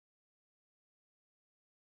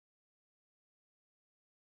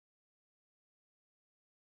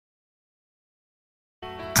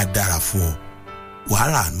á dára fún ọ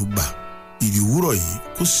wàhálà àánú gbà ìrìwúrọ̀ yìí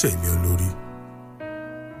kó sẹ̀mí olórí.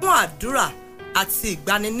 fún àdúrà àti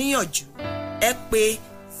ìgbaniníyànjú ẹ pè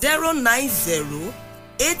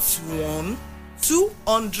 09081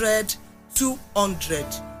 200 200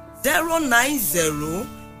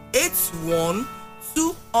 09081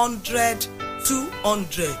 200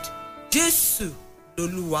 200 Jésù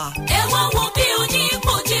lolúwa. ẹ wá wo bí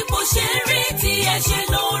oníkojúkò ṣe ń rí tí ẹ ṣe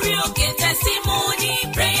lórí òkè Testimony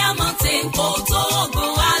Prayer Mountain kò tó ògo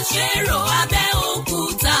àṣẹrò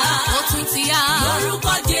Abẹ́òkúta. ó tún ti yá.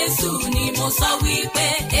 lórúkọ Jésù ni mo sọ wípé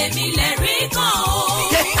èmi lè rí kan o.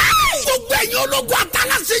 gbogbo ẹ̀yin ológun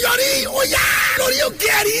àtàlàṣeyọrí ó yá lórí òkè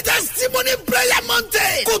ẹ̀rí Testimony Prayer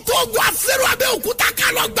Mountain kò tó ògo àṣẹrò Abẹ́òkúta ká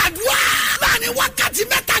lọ gbàdúrà. láàrin wákàtí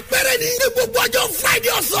mẹ́ta péré ni ní gbogbo ọjọ́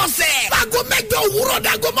Friday ọ̀sọ̀ọ̀sẹ̀ láago 8 òwúrọ̀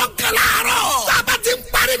dàgó 11 àárọ̀. bàbá ti ń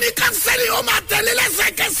parí ní kánsẹ́lì ó máa tẹ̀lé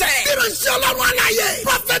lẹ́sẹ̀kẹsẹ̀. ìrìnsẹ̀ Ọlọ́run aláyé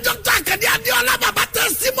Prophet Dr. Akande Adéọlá bàbá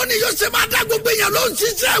Testimony yóò ṣe máa dá gbogbo èèyàn ló ń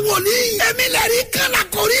ṣiṣẹ́ wòlíì. èmi lẹ́rí kan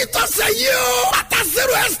lákòrí ìtọ́sẹ̀ yìí o. bàtà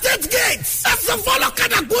zero estate gate. ẹsẹ̀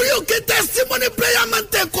fọlọ́kadà gorí òkè Testimony Prayer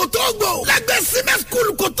Mountain Kòtógbò. lẹ́gbẹ̀ẹ́ cement school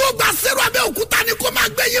Kòtógbò àṣẹrò Abẹ́òkúta ni kò máa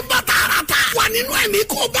gbé yín bàtà àràtà. wà nínú ẹ̀mí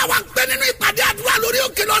kò bá wa pẹ́ nínú ìpàdé àdúrà lórí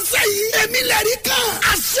òkè lọ́sẹ̀ yìí. èmi lẹ́rí kan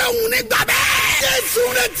àṣẹ òun ní gbàgbẹ́. Jésù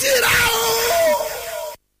rẹ̀ tira o.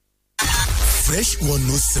 Fresh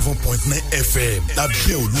 107.9 FM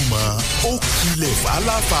lábẹ́ Olúmọ ó kilẹ̀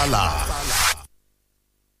fàlàfàlà.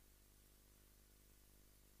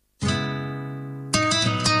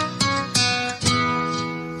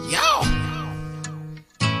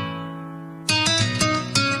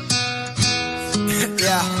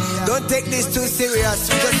 Yeah, don't take this too serious.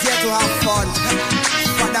 We just here to have fun.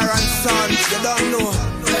 Father and son, you don't know.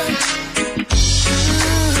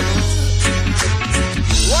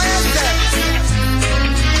 What is that?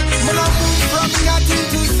 When I moved from nothing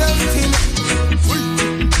to something,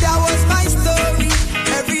 that was my story.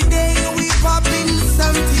 Every day we popping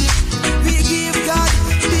something. We give God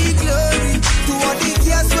the glory to all the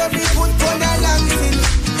tears where we put on a long thing.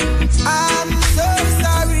 I'm so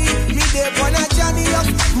sorry, me there on a journey of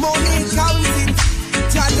money counting.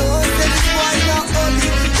 Jano said this boy not only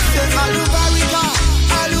say Alubarika,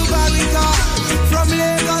 Alubarika, from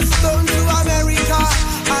Lagos down to America.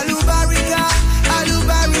 Alubarika,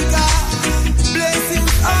 Alubarika,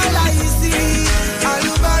 blessings all I see.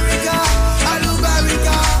 Alubarika,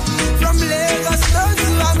 Alubarika, from Lagos down to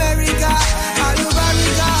America.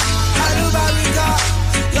 Alubarika, Alubarika,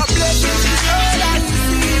 your blessings is all I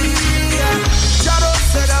see. Jaro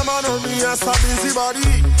said I'm on me as a busy body.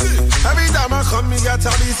 Every time I come, me get a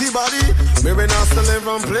busy body. Me been hustling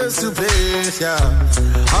from place to place, yeah.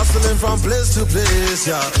 Hustling from place to place,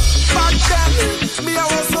 yeah. Back then, me I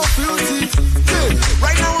was so filthy. Yeah.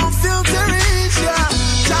 Right now I'm filthy rich, yeah.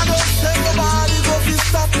 Jaro said nobody go fi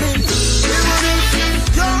stop me. Even if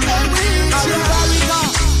you're a rich, Alubarika,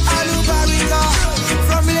 Alubarika,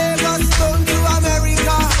 from Lagos down to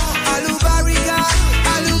America. Alubarika,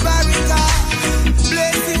 Alubarika,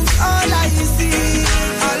 blessings all I see.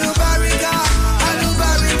 Alubarika,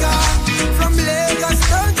 Alubarika, from Lagos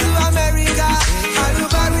down to America.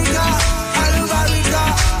 Alubarika, Alubarika,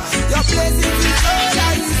 your blessings is all I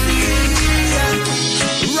see.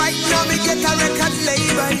 Right now me get a record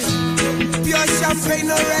label, pure champagne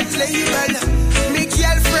no red label. Me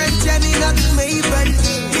girlfriend Jenny not Mabel.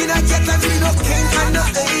 Me not get a me no King and no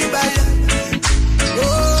Abel. Oh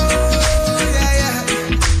yeah yeah,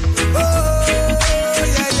 oh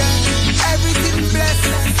yeah yeah. Everything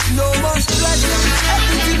blessed, no more stress.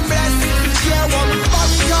 Everything blessed. Yeah, one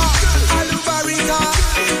barika, Alubarika,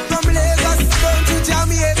 from Lagos down to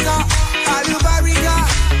Jamaica. Alubarika,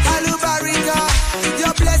 Alubarika,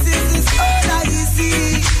 your blessings is all I see.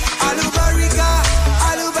 Alubarika,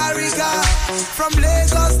 Alubarika, from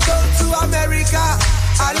Lagos down to America.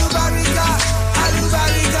 Alubarika,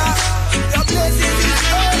 Alubarika, your blessings is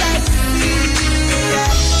all I see.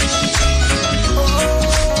 Yeah. Oh,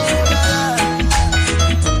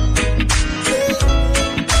 yeah.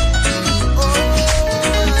 Oh,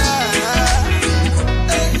 yeah.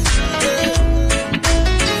 Hey, hey.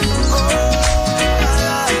 Oh,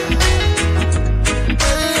 yeah.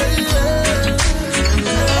 Hey, yeah.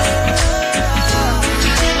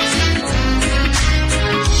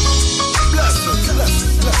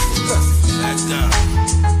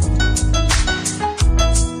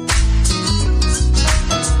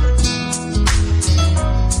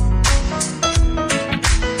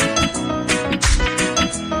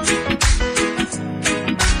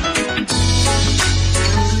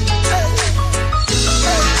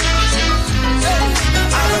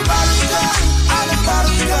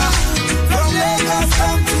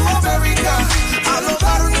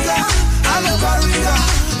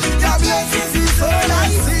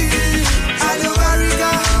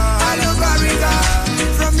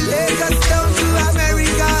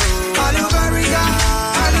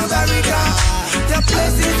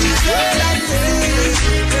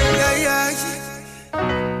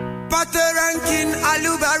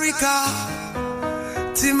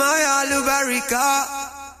 Alubarika, Timaya Alubarika,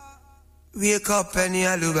 wake up any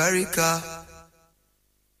Alubarika.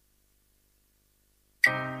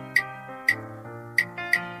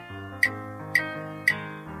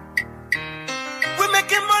 We're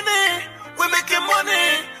making money,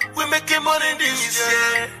 we're making money this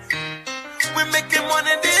year. We're making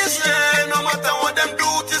money this year. No matter what them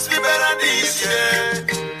do, this be better this year.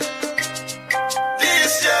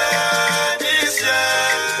 This year, this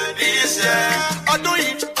year, this year.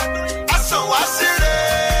 Odoyin, aso wasire,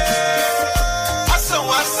 aso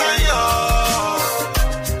wasayo,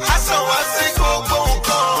 aso wasiko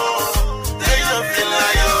bonko, deyan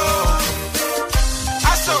filayo,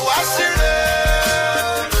 aso wasire,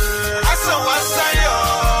 aso wasayo,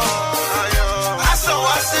 aso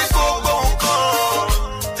wasiko bonko,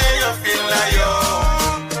 deyan filayo.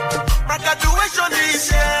 My graduation this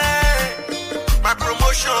year, my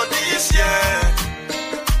promotion this year.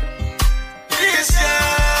 This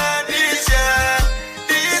year, this year,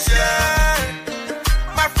 this year.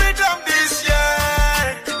 My freedom this year.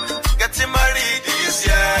 Getting married this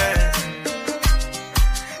year.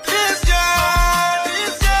 This year,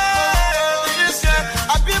 this year, this year.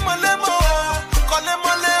 I be molemo, kole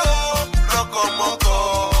moleo, roko moko.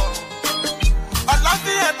 I love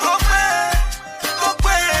you and go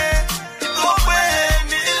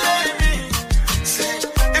ni ile mi. Say,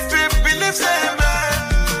 if you believe, say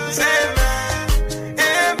amen, say amen.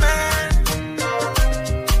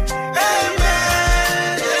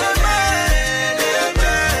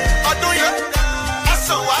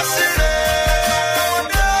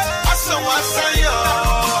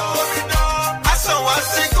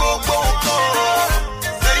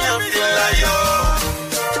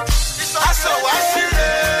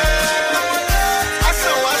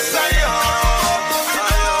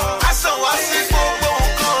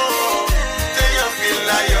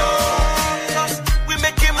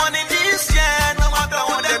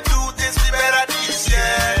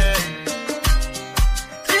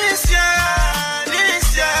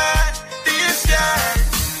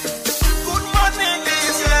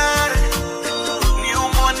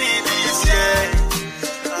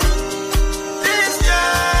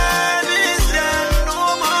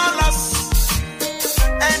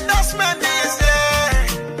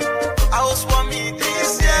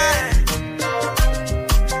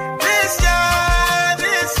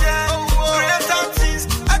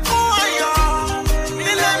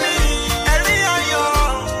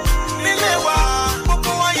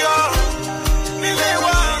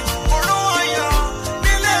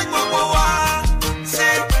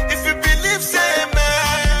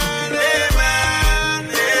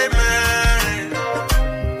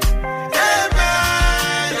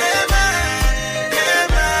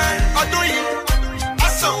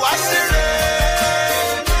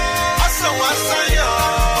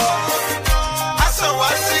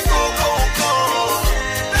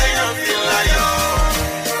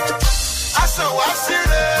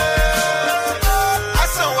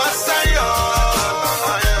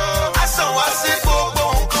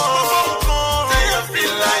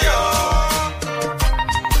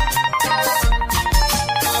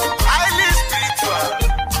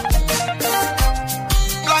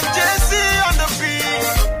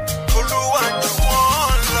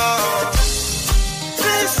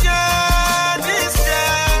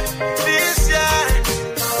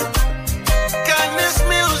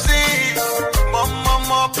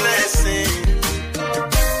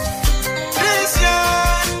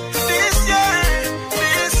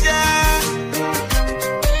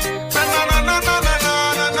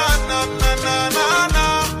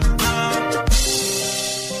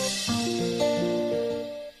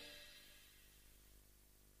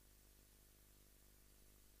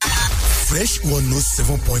 Fresh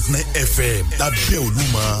 107.9 FM, lábẹ́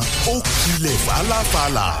Olúmọ, ó kilẹ̀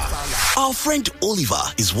fàlàfàlà. Our friend Oliver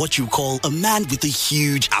is what you call a man with a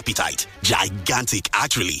huge appetite. Gigantic,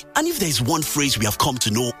 actually. And if there's one phrase we have come to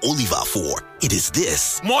know Oliver for, it is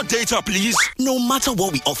this. More data, please. No matter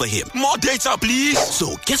what we offer him. More data, please.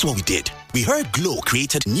 So, guess what we did? We heard Glow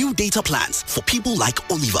created new data plans for people like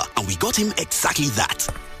Oliver, and we got him exactly that.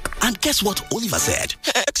 And guess what Oliver said?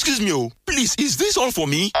 Excuse me, please, is this all for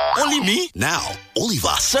me? Only me? Now,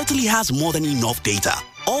 Oliver certainly has more than enough data.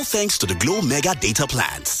 All thanks to the Glow Mega Data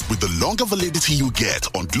Plans. With the longer validity you get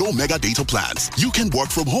on Glow Mega Data Plans, you can work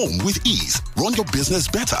from home with ease, run your business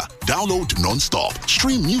better, download non-stop,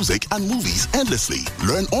 stream music and movies endlessly,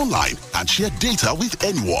 learn online, and share data with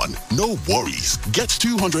anyone. No worries. Get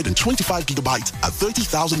 225 gigabytes at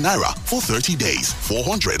 30,000 Naira for 30 days,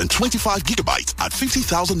 425 gigabytes at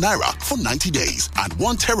 50,000 Naira for 90 days, and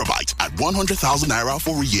 1 terabyte at 100,000 Naira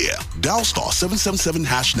for a year. Dial star 777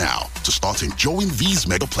 hash now to start enjoying these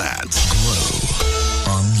mega plans.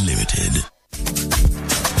 Glow Unlimited.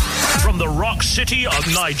 From the rock city of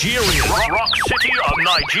Nigeria. Rock city of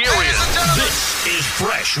Nigeria. This is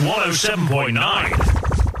Fresh 107.9.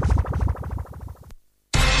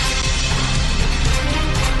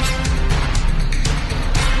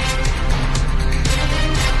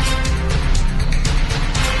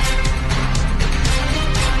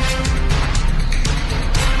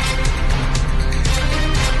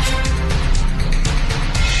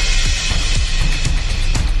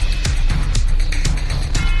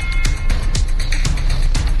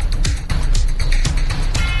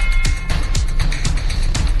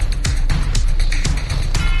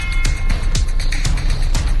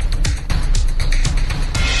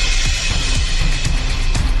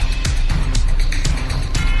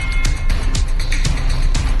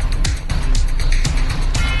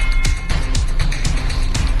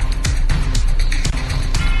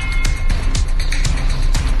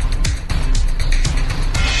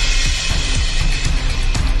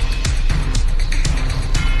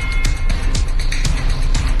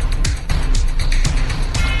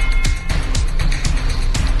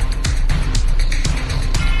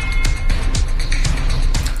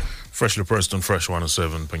 Freshly pressed on Fresh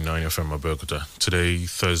 107.9 FM Abeokuta. Today,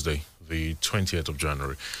 Thursday, the 20th of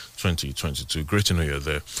January, 2022. Great to know you're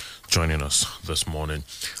there joining us this morning.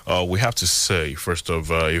 We have to say, first of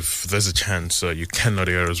if there's a chance you cannot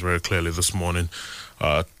hear us very clearly this morning,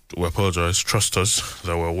 we apologize. Trust us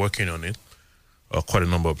that we're working on it. Quite a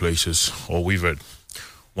number of places, or we've had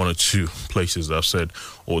one or two places that have said,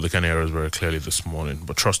 they can hear us very clearly this morning.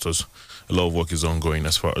 But trust us, a lot of work is ongoing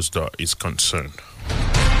as far as that is concerned.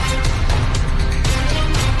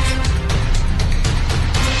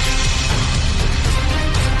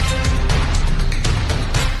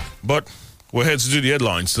 But we're here to do the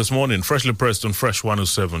headlines this morning. Freshly pressed on Fresh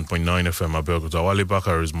 107.9 FM Abeokuta. Wale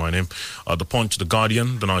Bakar is my name. The Punch, The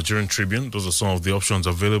Guardian, The Nigerian Tribune. Those are some of the options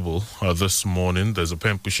available this morning. There's a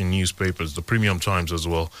pen-pushing newspapers, the Premium Times as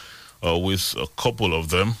well, with a couple of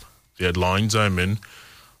them. The headlines,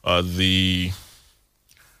 You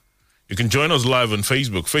can join us live on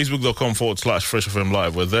Facebook, facebook.com/Fresh FM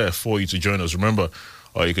Live. We're there for you to join us. Remember,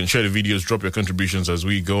 you can share the videos, drop your contributions as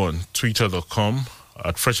we go on twitter.com.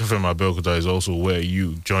 At Fresh FM Abeokuta is also where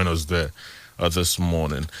you join us there this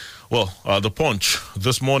morning. Well, the Punch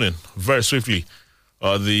this morning, very swiftly,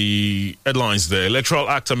 the headlines there. Electoral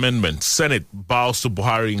Act Amendment. Senate bows to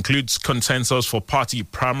Buhari, includes consensus for party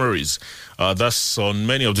primaries. That's on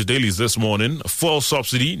many of the dailies this morning. Fuel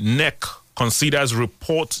subsidy. NEC considers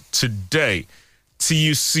report today.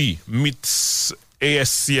 TUC meets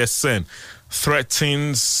ASCSN.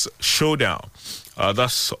 Threatens showdown.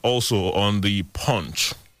 That's also on the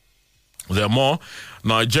Punch. There are more.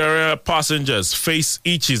 Nigeria passengers face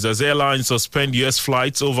itches as airlines suspend U.S.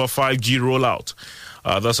 flights over 5G rollout.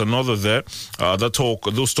 That's another there.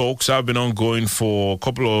 Those talks have been ongoing for a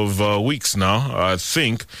couple of weeks now. I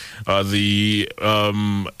think the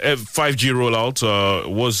 5G rollout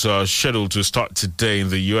was scheduled to start today in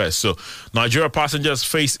the U.S. So Nigeria passengers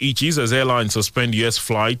face itches as airlines suspend U.S.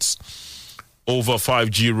 flights over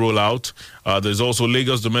 5G rollout. There's also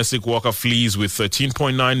Lagos domestic worker flees with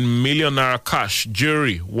 13.9 million naira cash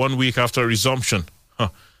jury 1 week after resumption.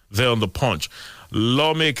 There on the Punch.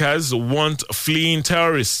 Lawmakers want fleeing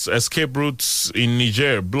terrorists escape routes in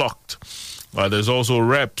Niger blocked. There's also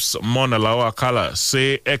Reps Monalawa Akala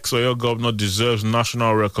say ex-Oyo governor deserves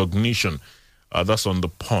national recognition. That's on the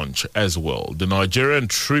Punch as well. The Nigerian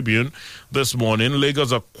Tribune this morning.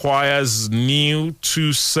 Lagos acquires new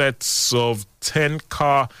 2 sets of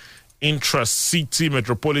 10-car intra-city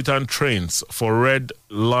metropolitan trains for Red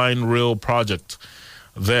Line Rail project.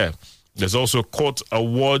 There's also court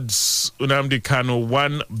awards Nnamdi Kanu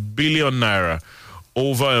 1 billion naira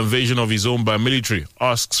over invasion of his home by military.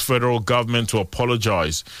 Asks federal government to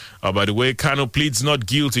apologize. By the way, Kanu pleads not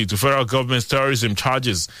guilty to federal government's terrorism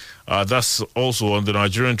charges. That's also on the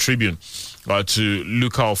Nigerian Tribune to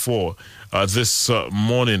look out for this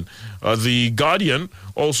morning. The Guardian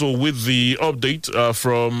also with the update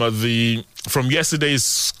from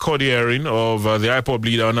yesterday's court hearing of the IPOB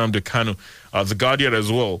leader Nnamdi Kanu. The Guardian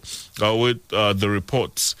as well, with the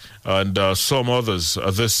reports and some others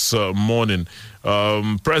this morning.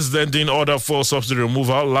 President in order for subsidy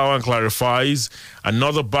removal, Lawan clarifies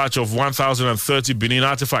another batch of 1,030 Benin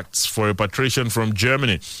artifacts for repatriation from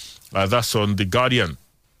Germany. That's on The Guardian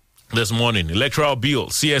this morning. Electoral bill,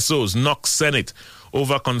 CSOs knock Senate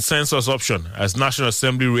over consensus option as National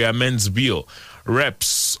Assembly reamends bill.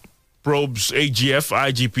 Reps probes AGF,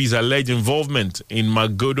 IGP's alleged involvement in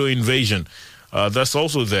Magodo invasion. That's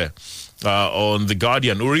also there on The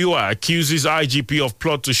Guardian. Uriwa accuses IGP of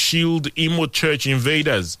plot to shield Imo Church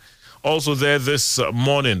invaders. Also there this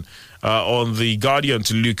morning on The Guardian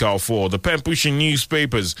to look out for. The pen-pushing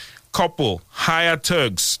newspapers. Couple hire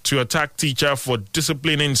thugs to attack teacher for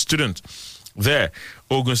disciplining student. There,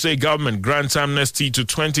 Ogun State government grants amnesty to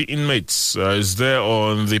 20 inmates. Is there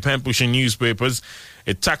on the pen-pushing newspapers.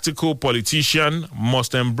 A tactical politician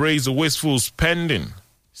must embrace the wasteful spending,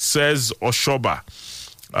 says Oshoba.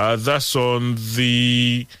 That's on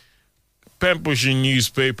the pen-pushing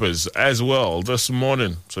newspapers as well this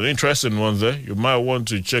morning. It's an interesting one there. You might want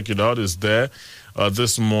to check it out. It's there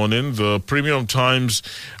this morning. The Premium Times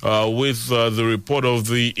with the report of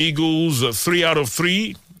the Eagles, 3 out of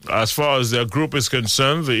 3. As far as their group is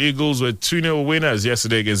concerned, the Eagles were 2-0 winners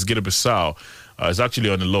yesterday against Guinea-Bissau. It's actually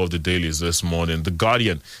on the low of the dailies this morning. The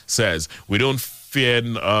Guardian says, we don't fear...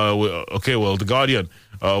 The Guardian...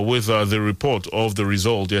 with the report of the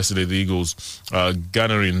result yesterday, the Eagles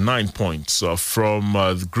garnering 9 points from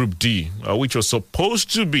the Group D, which was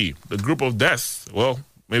supposed to be the group of death. Well,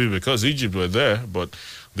 maybe because Egypt were there, but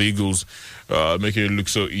the Eagles making it look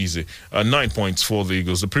so easy. 9 points for the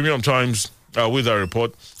Eagles. The Premium Times with that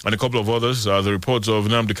report and a couple of others, the reports of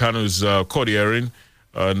Nnamdi Kanu's court hearing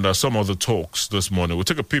and some of the talks this morning. We'll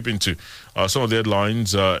take a peep into some of the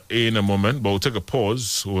headlines in a moment, but we'll take a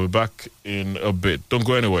pause. We'll be back in a bit. Don't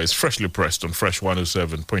go anywhere. It's Freshly Pressed on Fresh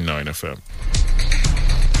 107.9 FM.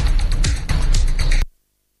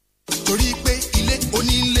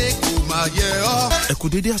 ẹ kú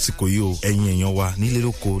dédé àsìkò yìí o ẹ̀yin èèyàn wa nílé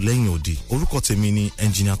lóko lẹ́yìn òdì orúkọ tèmi ni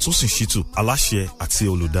engineer Tosin Shitu aláṣẹ àti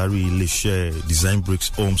olùdarí iléeṣẹ́ Design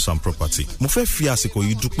Bricks Homes and Property. Mo fẹ́ fi àsìkò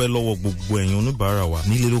yìí dúpẹ́ lọ́wọ́ gbogbo ẹ̀yin oníbàárà wa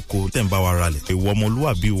nílé lóko tẹ́ ń bá wa ralẹ̀. Ìwọ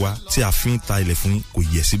ọmọlúwàbí wa tí a fi ń ta ilẹ̀ fún kò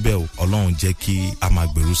yẹ síbẹ̀ o. Ọlọ́run jẹ́ kí a máa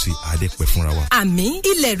gbèrú sí àdẹ́pẹ́ fúnra wa. Àmín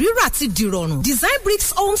ilẹ̀ rírà ti dìrọ̀rùn. Design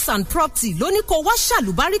Bricks Homes and Property ló ní kó wá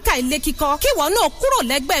ṣàlùbáríkà ilé kíkọ́ kí ìwọ náà kúrò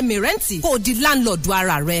lẹ́gbẹ̀ẹ́ mìrẹ́ǹtì kó di landlord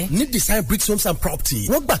ara rẹ. Ní Design Bricks Homes and Property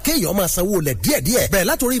wọ́n gbà kéèyàn máa sanwó lẹ̀ díẹ̀díẹ̀ bẹ̀rẹ̀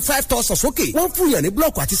látòrí 5,000 sókè. Wọ́n fún yàn ní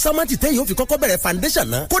blọ́ọ̀kù àti sámẹ́ǹtì téèyàn ó fi kọ́kọ́ bẹ̀rẹ̀ foundation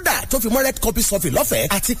náà. Kódà tó fi mọ́ red copy sọ́fìn lọ́fẹ̀ẹ́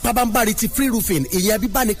àti pabambari ti free roofing ìyẹn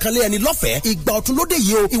bíbánikanlé ẹni lọ́fẹ̀ẹ́. Ìgbà ọ̀tun lóde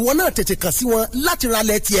yìí o ìwọ náà tètè kàn sí wọn láti ra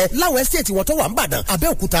lẹ̀ tiẹ̀ láwọn estate wọn tó wà ń Bàdàn,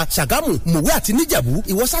 Abẹ́òkúta, Ṣàgámù, Mòwe àti Níjẹ̀bú.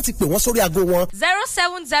 Ìwọ sá ti pè wọ́n sórí aago wọn.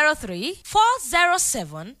 0703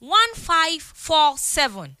 407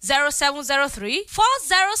 1547 0703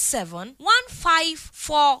 407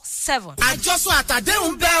 1547. Àjọsọ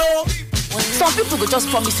àtàdéhùn bẹ́ẹ̀ o. Some people go just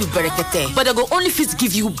promise you berekete, but they go only fit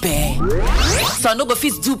give you bear. Some no go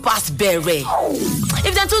fit do past bere.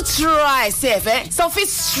 If they too try, some fit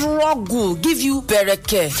struggle give you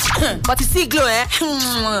bereke. But you see glow, they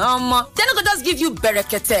no go just give you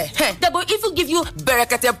berekete. They go even give you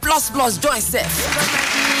berekete plus join self.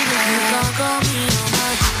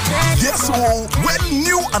 Yes, so when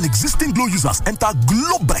new and existing Glow users enter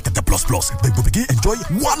Glow Berekete Plus, they will begin enjoy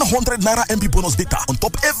 100 Naira MB bonus data on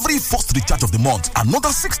top every first recharge of the month, another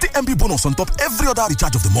 60 MB bonus on top every other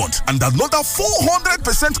recharge of the month, and another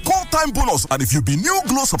 400% call time bonus. And if you be new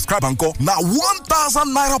Glow subscriber encore, now 1,000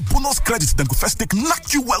 Naira bonus credits, then go first take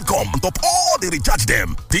knock you welcome on top all the recharge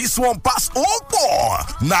them. This one pass all four.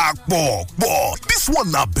 Nah, boy. This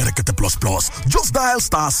one now Berekete Plus. Just dial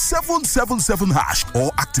 *777#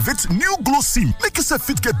 or activate new Glow SIM. Make yourself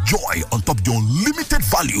fit get joy on top your unlimited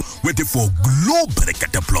value. Waiting for Glow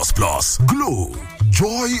Berekete Plus. Glow,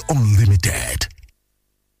 joy unlimited.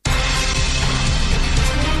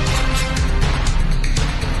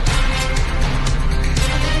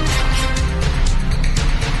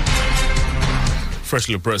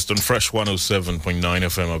 Freshly Pressed on Fresh 107.9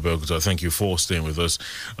 FM Abeokuta. Thank you for staying with us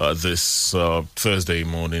this Thursday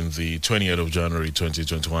morning, the 20th of January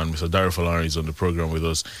 2021. Mr. Dario Falari is on the program with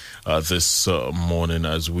us this morning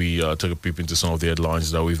as we take a peep into some of the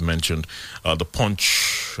headlines that we've mentioned. The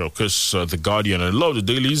Punch, of course, The Guardian, and a lot of the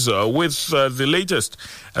dailies with the latest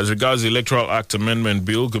as regards the Electoral Act Amendment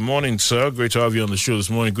Bill. Good morning, sir. Great to have you on the show this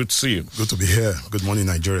morning. Good to see you. Good to be here. Good morning,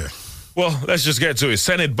 Nigeria. Well, let's just get to it.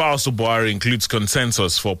 Senate Bows to Buhari includes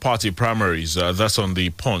consensus for party primaries. That's on the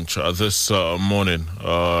Punch this morning.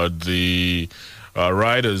 The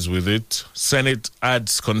riders with it. Senate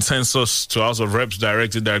adds consensus to House of Reps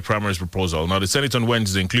direct indirect primaries proposal. Now, the Senate on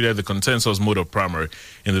Wednesday included the consensus mode of primary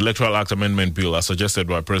in the Electoral Act Amendment Bill as suggested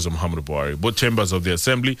by President Muhammadu Buhari. Both chambers of the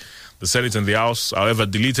Assembly, the Senate and the House, however,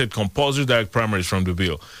 deleted compulsory direct primaries from the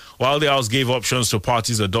bill. While the House gave options to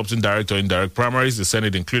parties adopting direct or indirect primaries, the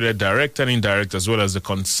Senate included direct and indirect as well as the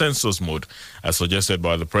consensus mode as suggested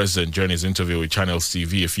by the President during his interview with Channels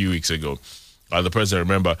TV a few weeks ago. The President,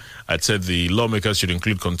 remember, had said the lawmakers should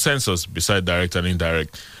include consensus beside direct and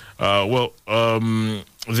indirect. The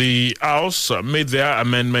House made their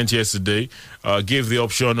amendment yesterday, gave the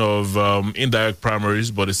option of indirect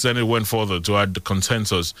primaries, but the Senate went further to add the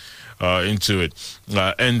consensus into it.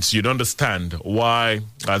 And you'd understand why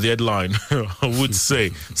the headline would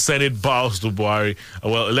say Senate bows to Buhari.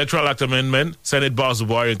 Well, Electoral Act Amendment, Senate bows to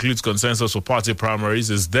Buhari includes consensus for party primaries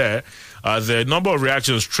is there. The number of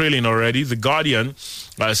reactions trailing already. The Guardian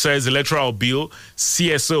says electoral bill,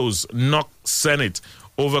 CSOs knock Senate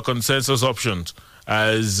over consensus options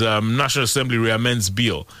as National Assembly reamends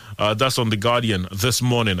bill. That's on The Guardian this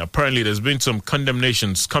morning. Apparently, there's been some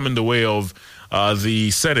condemnations coming the way of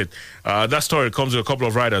the Senate. That story comes with a couple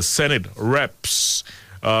of writers. Senate reps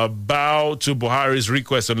bow to Buhari's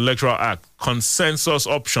request on Electoral Act. Consensus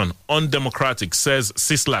option, undemocratic, says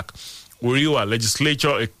Sislak. Uriwa,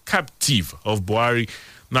 legislature a captive of Buhari.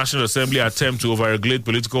 National Assembly attempt to overregulate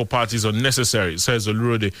political parties unnecessary, says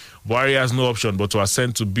Olurode. Buhari has no option but to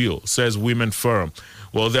assent to bill, says Women Forum.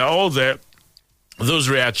 Well, they're all there. Those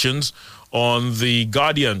reactions on The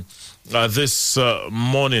Guardian this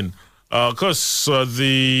morning. You can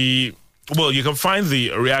find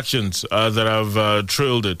the reactions that have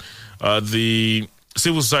trailed it. The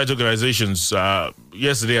civil society organizations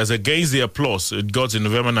yesterday, as against the applause it got in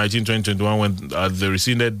November 19, 2021 when the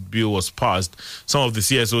rescinded bill was passed, some of the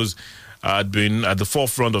CSOs had been at the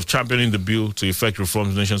forefront of championing the bill to effect reforms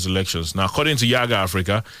in the nation's elections. Now, according to Yaga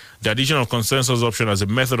Africa, the addition of consensus option as a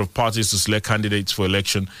method of parties to select candidates for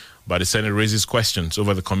election by the Senate raises questions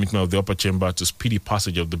over the commitment of the upper chamber to speedy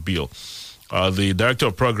passage of the bill. The Director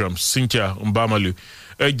of Programs, Cynthia Mbamalu,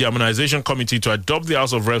 urged the Harmonization Committee to adopt the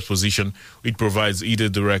House of Reps position, which provides either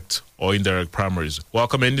direct or indirect primaries. While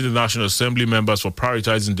commending the National Assembly members for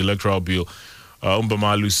prioritizing the electoral bill,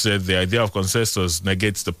 Mbamalu said the idea of consensus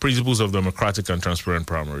negates the principles of democratic and transparent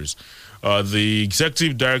primaries. The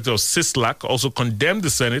Executive Director of Sislak also condemned the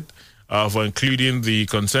Senate for including the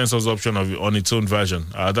consensus option on its own version.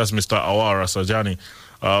 That's Mr. Awara Sajani,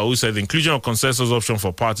 who said the inclusion of consensus option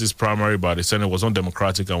for parties primary by the Senate was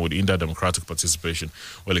undemocratic and would hinder democratic participation.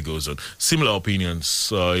 Well, it goes on. Similar opinions,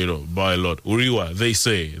 by a lot. Uriwa, they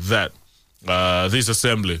say that this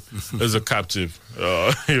assembly is a captive,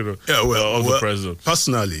 of the president.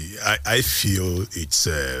 Personally, I feel it's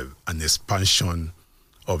an expansion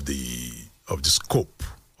of the scope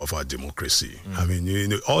of our democracy. I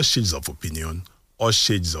mean, all shades of opinion, all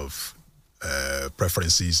shades of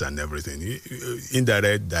preferences and everything.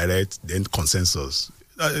 Indirect, direct, then consensus.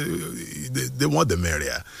 They want the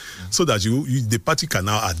merrier, so that the party can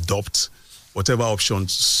now adopt whatever option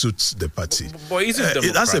suits the party. But is it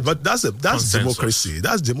democratic? That's democracy.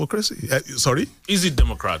 That's democracy. Sorry? Is it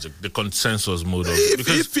democratic, the consensus mode of if a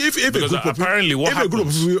group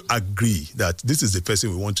of people agree that this is the person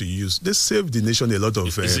we want to use, they save the nation a lot of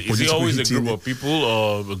is it always a group of people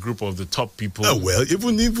or a group of the top people? Well,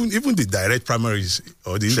 even the direct primaries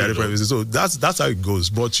or the indirect primaries. So that's how it goes.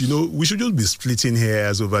 But we shouldn't be splitting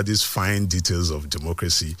hairs over these fine details of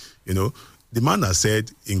democracy. The man has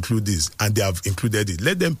said, include this, and they have included it.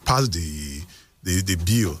 Let them pass the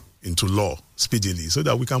bill into law speedily so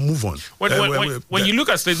that we can move on. When you look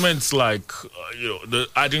at statements like, the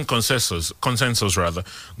adding consensus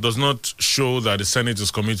does not show that the Senate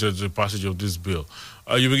is committed to the passage of this bill.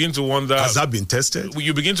 You begin to wonder... Has that been tested?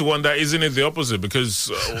 You begin to wonder, isn't it the opposite?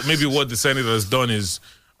 Because maybe what the Senate has done is,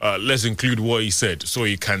 let's include what he said so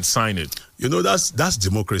he can sign it. That's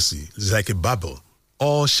democracy. It's like a bubble.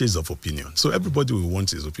 All shades of opinion. So everybody will want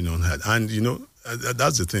his opinion heard. And,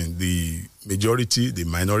 that's the thing. The majority, the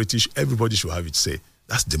minority, everybody should have its say.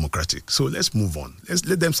 That's democratic. So let's move on.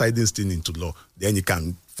 Let them sign this thing into law. Then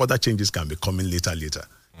further changes can be coming later.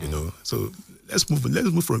 So let's move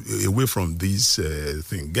away from this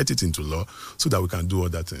thing. Get it into law so that we can do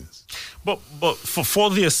other things. But for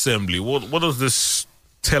the assembly, what does this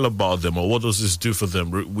tell about them, or what does this do for them?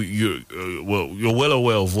 You're well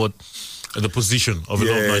aware of what the position of a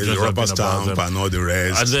lot of Nigerians the rubber stamp and all the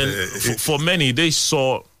rest. And then for many, they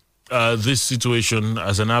saw this situation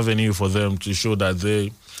as an avenue for them to show that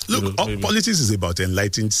they... Look, politics is about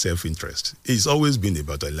enlightened self-interest. It's always been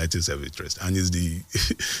about enlightened self-interest, and is the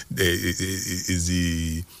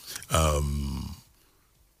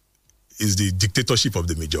is the dictatorship of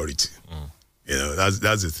the majority. You know,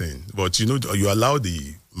 that's the thing. But you know, you allow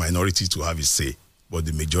the minority to have its say, but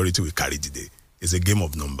the majority will carry the day. It's a game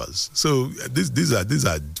of numbers. So these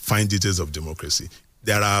are fine details of democracy.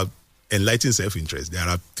 There are enlightened self-interest. There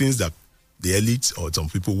are things that the elite or some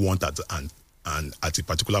people want at a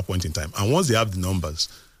particular point in time. And once they have the numbers,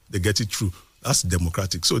 they get it through. That's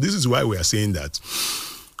democratic. So this is why we are saying that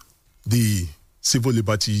the civil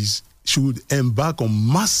liberties should embark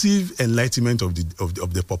on massive enlightenment of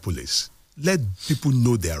the populace. Let people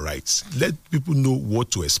know their rights. Let people know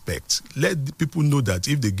what to expect. Let people know that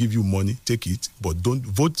if they give you money, take it, but don't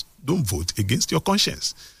vote against your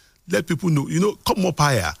conscience. Let people know, come up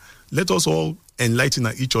higher. Let us all enlighten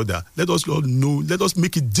each other. Let us all know. Let us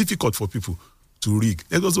make it difficult for people to rig.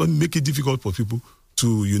 Let us make it difficult for people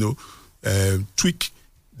to, tweak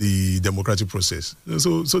the democratic process,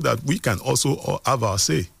 so that we can also have our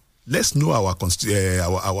say. Let's know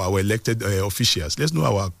our elected officials. Let's know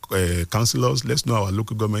our councillors. Let's know our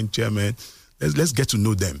local government chairmen. Let's get to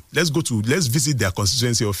know them. Let's visit their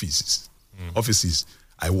constituency offices.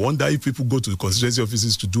 I wonder if people go to the constituency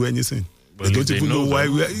offices to do anything. But they don't even know why.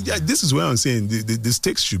 This is what I'm saying. The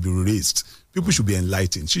stakes should be raised. People should be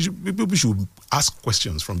enlightened. People should ask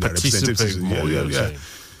questions from their representatives. Yeah.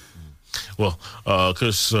 Well,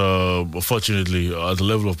 because unfortunately, the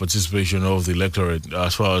level of participation of the electorate,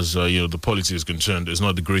 as far as the polity is concerned, is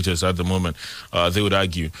not the greatest at the moment. They would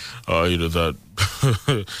argue, that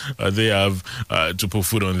they have to put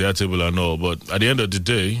food on their table and all. But at the end of the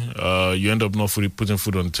day, you end up not putting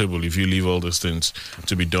food on the table if you leave all these things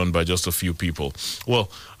to be done by just a few people.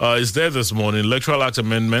 Well, it's there this morning. Electoral Act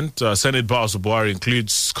Amendment. Senate House of Buhari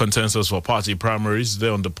includes consensus for party primaries.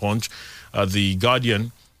 There on the Punch. The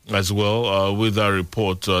Guardian as well, with that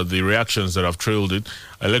report, the reactions that have trailed it.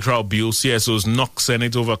 Electoral bill, CSOs knock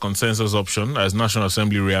Senate over consensus option as National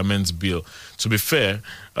Assembly reamends bill. To be fair,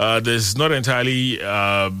 there's not entirely, there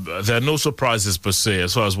are no surprises per se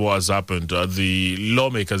as far as what has happened. The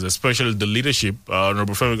lawmakers, especially the leadership,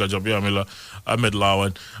 Honorable Femi Gbajabiamila, Ahmed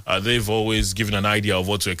Lawan, they've always given an idea of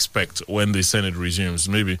what to expect when the Senate resumes.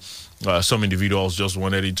 Maybe some individuals just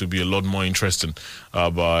wanted it to be a lot more interesting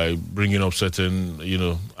by bringing up certain,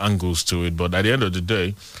 angles to it. But at the end of the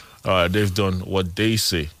day, they've done what they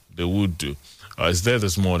say they would do. It's there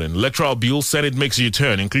this morning. Electoral bill, Senate makes a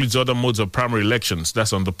U-turn, includes other modes of primary elections.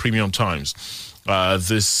 That's on the Premium Times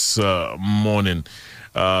this morning.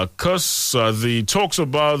 Because the talks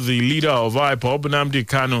about the leader of IPOB, Nnamdi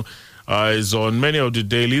Kanu, is on many of the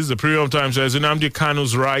dailies. The Premium Times says Nnamdi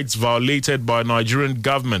Kanu's rights violated by Nigerian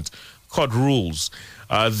government. Court rules.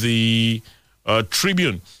 The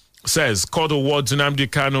Tribune says court awards Nnamdi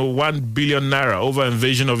Kanu 1 billion naira over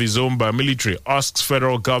invasion of his home by military, asks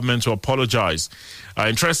federal government to apologize.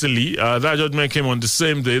 Interestingly, that judgment came on the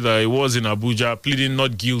same day that he was in Abuja, pleading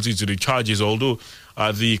not guilty to the charges, although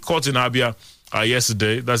the court in Abia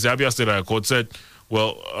yesterday, that's the Abia State High Court, said,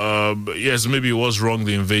 well, yes, maybe it was wrong,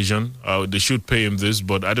 the invasion. They should pay him this,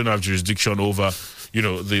 but I don't have jurisdiction over,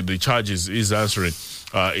 the charges he's answering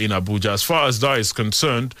in Abuja. As far as that is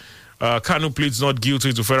concerned, Kanu pleads not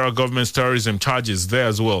guilty to federal government's terrorism charges there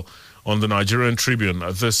as well on the Nigerian Tribune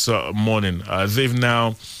this morning. They've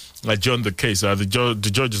now adjourned the case. The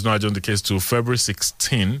judge has now adjourned the case to February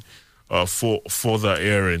 16 for further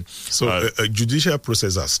hearing. So a judicial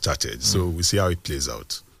process has started, so we see how it plays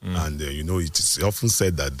out. And, it is often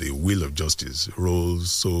said that the wheel of justice rolls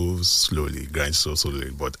so slowly, grinds so slowly,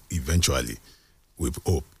 but eventually, with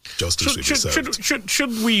hope, justice will be served.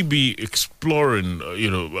 Should we be exploring,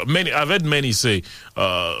 I've heard many say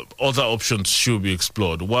other options should be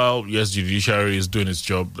explored. While, yes, judiciary is doing its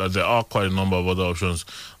job, there are quite a number of other options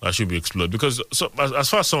that should be explored. Because as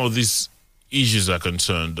far as some of these issues are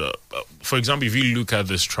concerned, for example, if you look at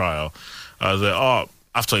this trial, there are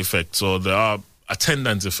after effects or there are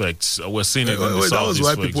attendant effects. We're seeing it in the that was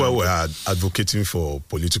why people were example. advocating for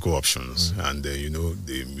political options. And,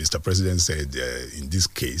 Mr. President said in this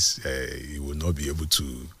case, he will not be able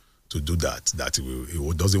to do that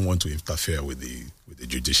he doesn't want to interfere with the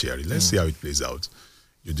judiciary. Let's see how it plays out.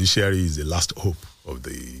 Judiciary is the last hope of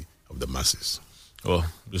the masses. Well,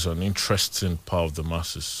 this is an interesting part of the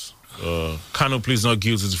masses. Kanu pleads not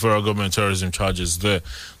guilty to federal government terrorism charges there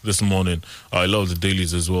this morning. I love the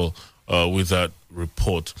dailies as well. With that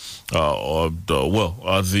report, the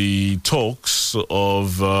talks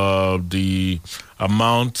of the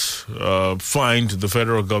amount fined the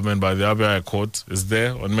federal government by the Abia High Court is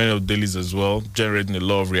there on many of the dailies as well, generating a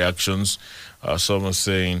lot of reactions. Some are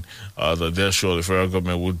saying that they're sure the federal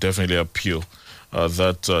government would definitely appeal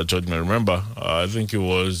that judgment. Remember, I think it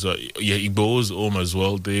was Igbo's home as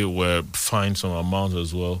well. They were fined some amount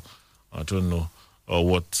as well. I don't know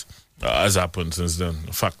what has happened since then.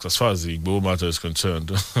 In fact, as far as the Igbo matter is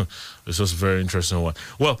concerned, it's just a very interesting one.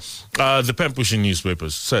 Well, the pen pushing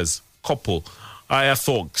newspapers says couple hire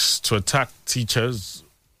thugs to attack teacher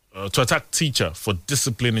for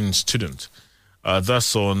disciplining student.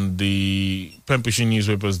 That's on the pen pushing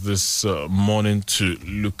newspapers this morning to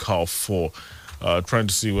look out for. Trying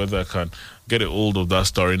to see whether I can get a hold of that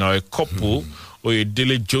story. Now, a couple,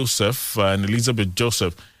 Oyedele Joseph and Elizabeth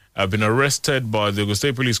Joseph, have been arrested by the Ogun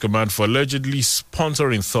State Police Command for allegedly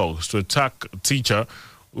sponsoring thugs to attack a teacher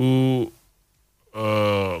who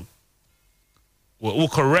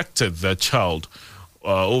corrected their child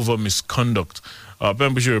over misconduct.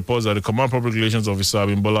 Pembrokeshire reports that the Command Public Relations Officer,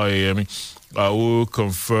 Abimbola Ayemi, who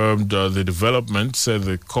confirmed the development, said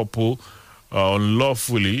the couple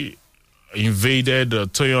unlawfully invaded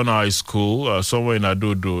Toyon High School, somewhere in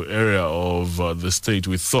Adodo area of the state,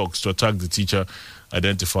 with thugs to attack the teacher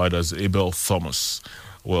identified as Abel Thomas.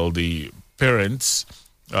 Well, the parents,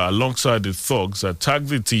 alongside the thugs, attacked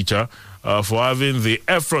the teacher for having the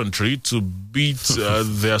effrontery to beat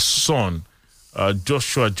their son,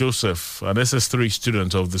 Joshua Joseph, an SS3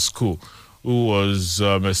 student of the school, who was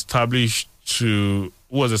established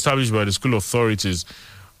by the school authorities,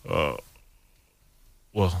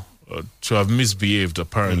 to have misbehaved,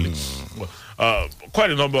 apparently.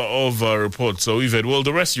 Quite a number of reports. So, Yvette,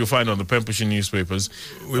 the rest you'll find on the pen pushing newspapers.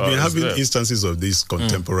 We've been having instances of this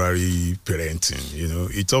contemporary parenting.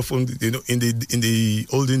 It's often, in the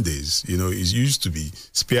olden days, it used to be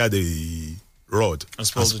spare the rod and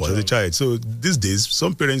spoil the child. So these days,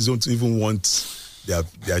 some parents don't even want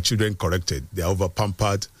their children corrected. They are over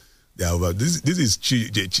pampered. This is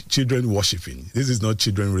children worshipping. This is not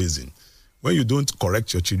children raising. When you don't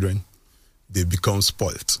correct your children, they become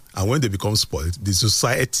spoiled. And when they become spoiled, the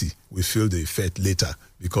society will feel the effect later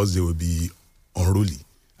because they will be unruly.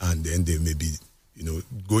 And then they may be,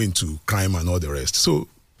 go into crime and all the rest. So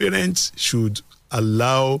parents should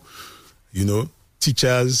allow,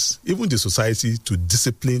 teachers, even the society, to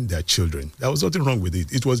discipline their children. There was nothing wrong with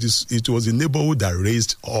it. It was the neighborhood that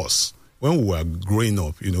raised us. When we were growing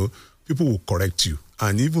up, people will correct you.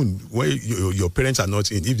 And even when your parents are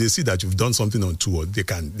not in, if they see that you've done something untoward, they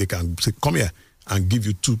can say, come here and give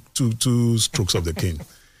you two strokes of the cane.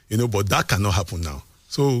 But that cannot happen now.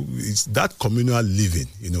 So it's that communal living,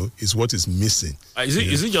 is what is missing.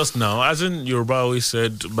 Is it just now? As in Yoruba always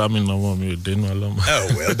said, that's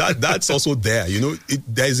also there.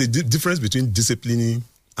 There is a difference between disciplining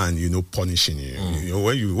and punishing.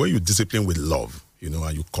 When you discipline with love, and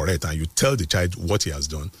you correct and you tell the child what he has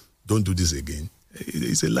done, don't do this again.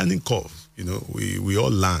 It's a learning curve. We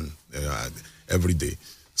all learn every day.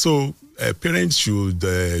 So parents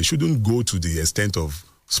shouldn't go to the extent of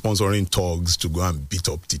sponsoring thugs to go and beat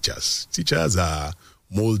up teachers. Teachers are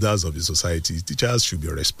molders of the society. Teachers should be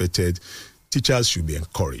respected. Teachers should be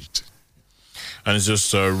encouraged. And it's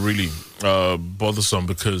just really bothersome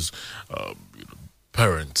because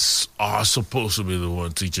parents are supposed to be the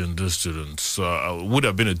one teaching the students. Would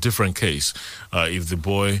have been a different case if the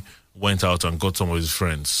boy went out and got some of his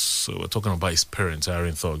friends. So we're talking about his parents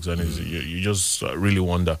hiring thugs, and you just really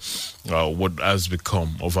wonder what has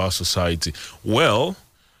become of our society. Well,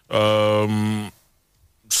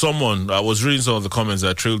 someone, I was reading some of the comments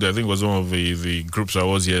that trailed, I think it was one of the groups I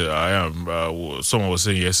was here, someone was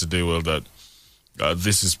saying yesterday, that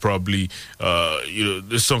this is probably,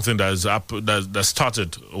 this is something that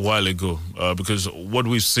started a while ago, because what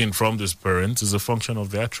we've seen from these parents is a function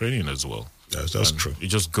of their training as well. Yes, that's true. It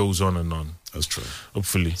just goes on and on. That's true.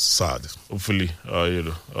 Hopefully. Sad. Hopefully,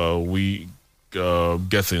 we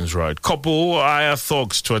get things right. Couple hire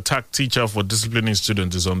thugs to attack teacher for disciplining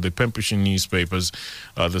students is on the pen pushing newspapers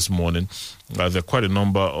this morning. There are quite a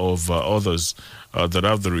number of others that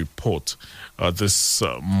have the report this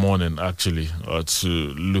morning, actually, to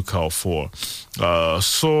look out for.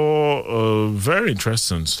 So, a very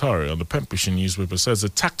interesting story on the pen pushing newspaper. Says a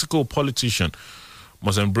tactical politician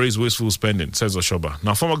must embrace wasteful spending, says Oshoba.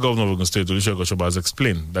 Now, former governor of Ogun State, Olusegun Oshoba, has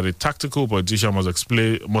explained that a tactical politician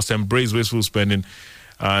must embrace wasteful spending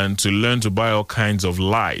and to learn to buy all kinds of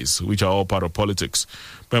lies, which are all part of politics.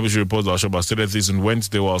 Pembrokeshire reports that Oshoba stated this on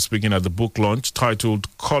Wednesday while speaking at the book launch titled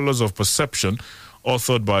Colours of Perception,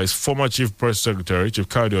 authored by his former Chief Press Secretary, Chief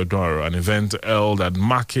Kayode Odunayo, an event held at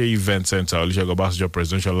Make Event Center, Olusegun Obasanjo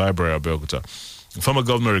Presidential Library, Abeokuta. The former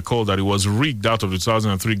governor recalled that it was rigged out of the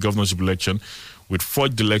 2003 governorship election with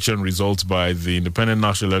forged election results by the Independent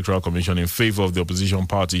National Electoral Commission in favor of the opposition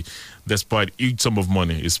party, despite huge sum of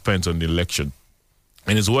money is spent on the election.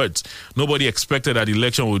 In his words, nobody expected that the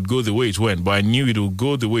election would go the way it went, but I knew it would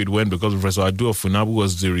go the way it went because Professor Adu of FUNAB, who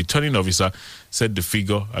was the returning officer, said the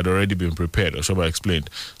figure had already been prepared. Oshoba explained.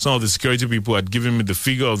 Some of the security people had given me the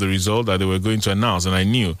figure of the result that they were going to announce, and I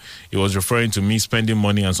knew it was referring to me spending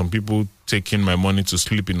money and some people taking my money to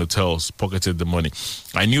sleep in hotels, pocketed the money.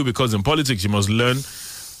 I knew because in politics you must learn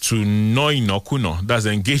to know inokuno, that's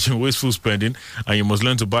engage in wasteful spending, and you must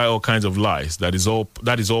learn to buy all kinds of lies. That is all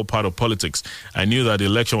part of politics. I knew that the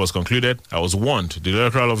election was concluded. I was warned. The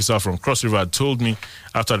electoral officer from Cross River had told me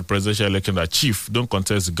after the presidential election that, Chief, don't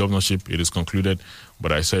contest the governorship, it is concluded.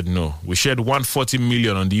 But I said no. We shared 140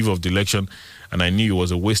 million on the eve of the election, and I knew it was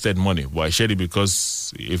a wasted money. But I shared it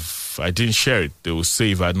because if I didn't share it, they would say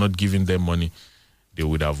if I had not given them money, they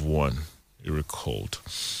would have won, he recalled.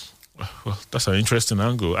 Well, that's an interesting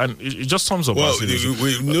angle, and it just sums up. Well, we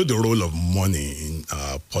know the role of money in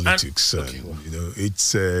politics.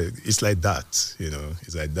 It's like that.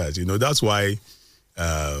 It's like that. That's why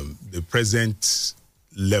the present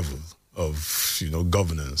level of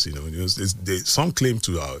governance. Some claim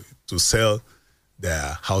to sell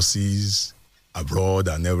their houses abroad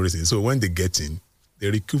and everything. So when they get in, they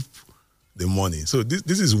recoup the money. So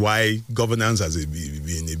this is why governance has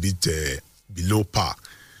been a bit below par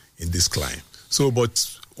in this climb. So, but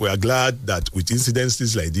we are glad that with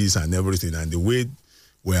incidences like this and everything, and the way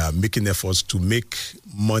we are making efforts to make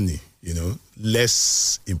money,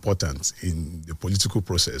 less important in the political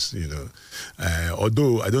process,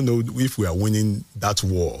 although I don't know if we are winning that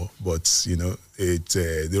war, but,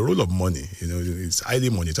 the role of money, it's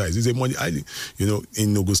highly monetized. It's a money,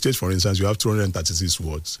 in Ogun State, for instance, you have 236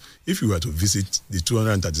 wards. If you were to visit the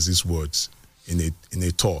 236 wards, in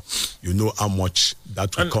a tour, how much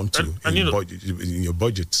that will come to in your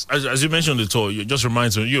budget. As you mentioned the tour, it just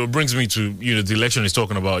reminds me, it brings me to the election he's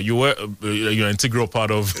talking about. You were you're an integral part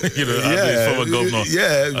of the former governor.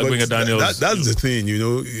 Yeah, but Daniels. That's the thing.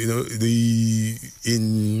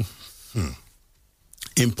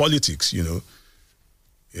 In politics,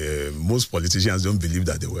 most politicians don't believe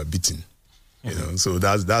that they were beaten. So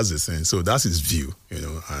that's the thing. So that's his view,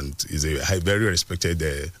 and he's a very respected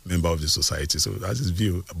member of the society. So that's his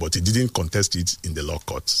view, but he didn't contest it in the law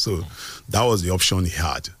court. So that was the option he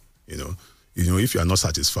had. If you are not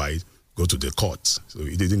satisfied, go to the courts. So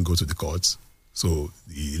he didn't go to the courts. So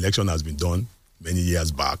the election has been done many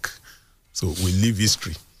years back. So we leave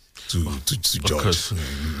history to judge.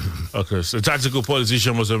 Okay, so tactical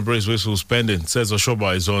politician must embrace wasteful spending, says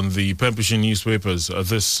Oshoba is on the Pembrokeshire newspapers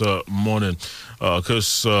this morning.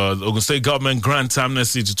 Because the Ogun State government grants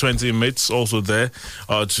amnesty to 20 inmates, also there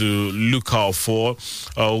to look out for.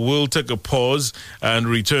 We'll take a pause and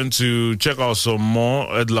return to check out some more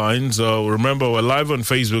headlines. Remember, we're live on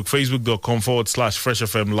Facebook, facebook.com/Fresh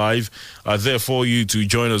FM Live. There for you to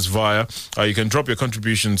join us via. You can drop your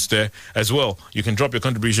contributions there as well. You can drop your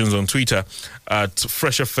contributions on Twitter at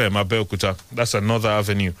Fresh FM Abeokuta. That's another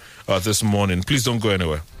avenue this morning. Please don't go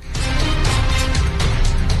anywhere.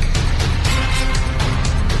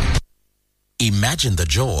 Imagine the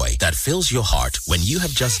joy that fills your heart when you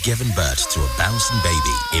have just given birth to a bouncing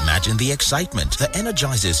baby. Imagine the excitement that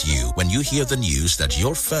energizes you when you hear the news that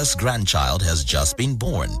your first grandchild has just been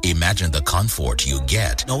born. Imagine the comfort you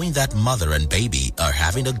get knowing that mother and baby are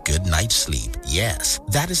having a good night's sleep. Yes,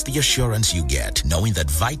 that is the assurance you get knowing that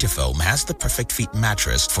Vitafoam has the perfect fit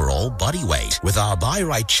mattress for all body weight. With our Buy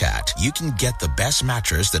Right chat, you can get the best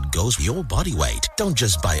mattress that goes with your body weight. Don't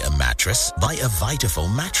just buy a mattress, buy a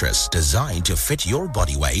Vitafoam mattress designed to fit your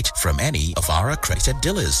body weight from any of our accredited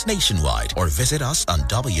dealers nationwide, or visit us on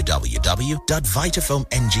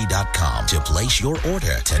www.vitafoamng.com to place your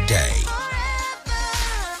order today.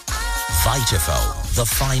 Vitafoam, the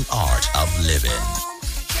fine art of living.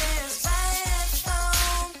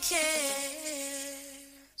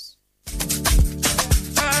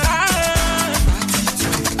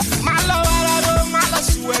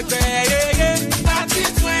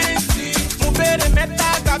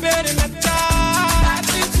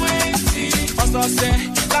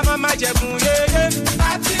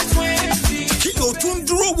 Kí ló tún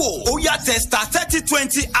dúró wò? Ó yá testa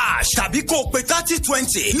 3020 ash tàbí kó pe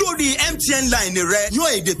 3020 lórí MTN line rẹ.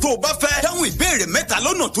 Yan èdè tó o bá fẹ́. Dáhùn ìbéèrè mẹ́ta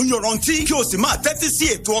lọ́nà tó yọrantí. Kí o sì máa tẹ́tí sí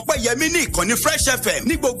ètò Ọpẹ́yẹmí ní ìkànnì Fresh FM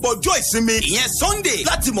ní gbogbo ọjọ́ ìsinmi. Ìyẹn Sunday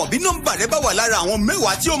láti mọ̀ bí nọ́mbà rẹ bá wà lára àwọn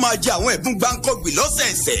mẹ́wàá tí ó máa jẹ àwọn ẹ̀bùn gbáǹkọ́gbì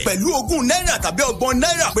lọ́sẹ̀ẹsẹ̀. Pẹ̀lú £20 tàbí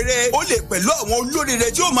 £30 péré. Ó lè pẹ̀lú àwọn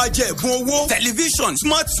olóríire tí ó máa jẹ ẹ̀bùn owó. Tẹlifíṣọ̀n,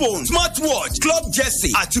 smartphone, smartwatch, club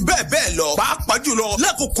jersey àti bẹ́ẹ̀ bẹ́ẹ̀ lọ. Pàápàá jùlọ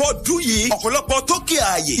lákòókò ọdún yìí ọ̀pọ̀lọpọ̀ tókè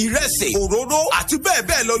ààyè ìrẹsì òróró àti bẹ́ẹ̀ bẹ́ẹ̀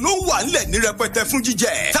bẹ́ẹ̀ lọ ló wà nílẹ̀ ní rẹpẹtẹ fún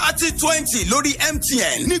jíjẹ 30-20 lórí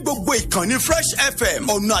MTN ní gbogbo ìkànnì Fresh FM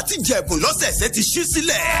ọ̀nà àti jẹ̀bùn lọ́sẹ̀ẹ̀sẹ̀ ti ṣí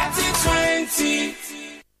sílẹ̀. 30-20.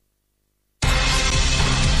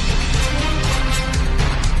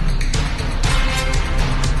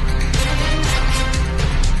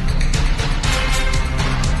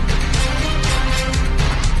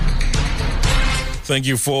 Thank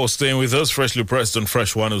you for staying with us. Freshly pressed on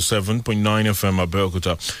Fresh 107.9 FM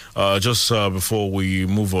Abeokuta. Just before we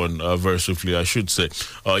move on very swiftly, I should say,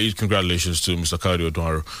 congratulations to Mr. Kadi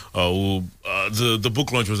Odwaro. The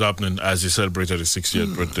book launch was happening as he celebrated his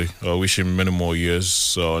 60th birthday. Wish him many more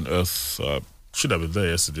years on Earth. Should have been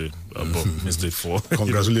there yesterday, but missed it for.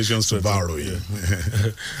 Congratulations to Barrow.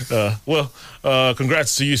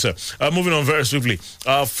 Congrats to you, sir. Moving on very swiftly.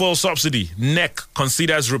 Fuel subsidy. NEC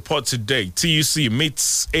considers report today. TUC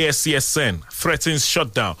meets ASCSN, threatens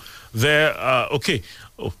shutdown. Okay.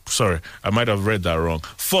 Oh, sorry. I might have read that wrong.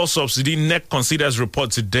 Fuel subsidy. NEC considers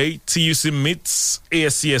report today. TUC meets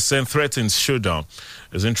ASCSN, threatens shutdown.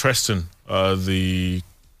 It's interesting.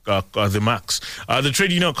 The max. The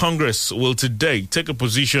Trade Union Congress will today take a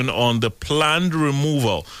position on the planned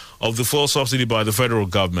removal of the fuel subsidy by the federal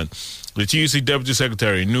government. The TUC Deputy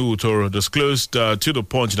Secretary, Nuhu Toro, disclosed to The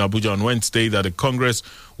Punch in Abuja on Wednesday that the Congress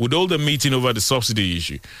would hold a meeting over the subsidy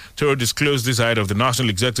issue. Toro disclosed this ahead of the National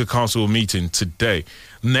Executive Council meeting today.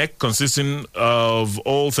 NEC, consisting of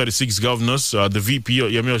all 36 governors, the VP,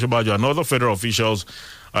 Yemi Oshibajo, and other federal officials,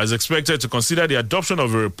 is expected to consider the adoption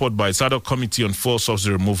of a report by its ad hoc committee on fuel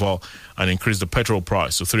subsidy removal and increase the petrol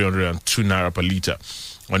price to 302 naira per litre.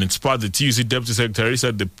 On its part, the TUC Deputy Secretary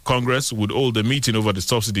said the Congress would hold a meeting over the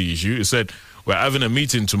subsidy issue. He said, "We're having a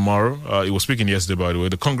meeting tomorrow." He was speaking yesterday, by the way.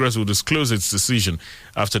 The Congress will disclose its decision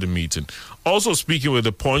after the meeting. Also speaking with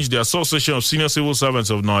The Punch, the Association of Senior Civil Servants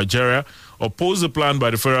of Nigeria opposed the plan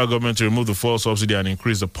by the federal government to remove the fuel subsidy and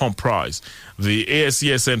increase the pump price. The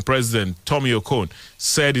ASCSN president, Tommy Okon,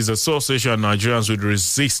 said his association and Nigerians would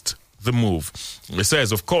resist the move. It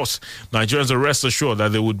says, of course, Nigerians are rest assured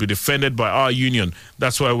that they would be defended by our union.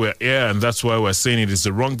 That's why we're here, and that's why we're saying it is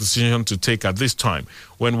the wrong decision to take at this time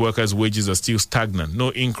when workers' wages are still stagnant. No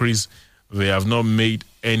increase. They have not made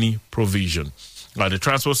any provision. The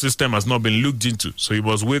transport system has not been looked into. So you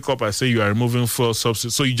must wake up and say you are removing fuel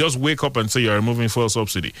subsidy. So you just wake up and say you are removing fuel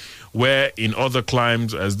subsidy. Where in other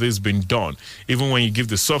climes has this been done? Even when you give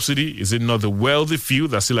the subsidy, is it not the wealthy few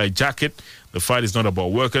that still hijack it? The fight is not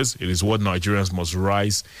about workers. It is what Nigerians must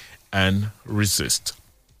rise and resist.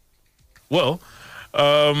 Well,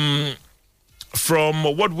 from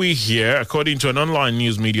what we hear, according to an online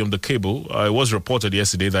news medium, The Cable, it was reported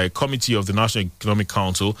yesterday that a committee of the National Economic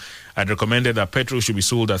Council had recommended that petrol should be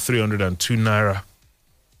sold at 302 naira,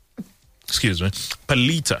 per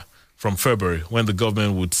litre from February, when the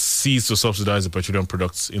government would cease to subsidize the petroleum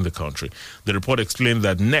products in the country. The report explained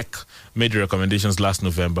that NEC made the recommendations last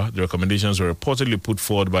November. The recommendations were reportedly put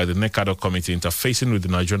forward by the NEC ad hoc committee interfacing with the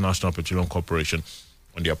Nigerian National Petroleum Corporation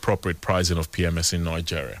on the appropriate pricing of PMS in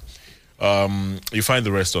Nigeria. You find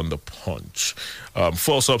the rest on The Punch.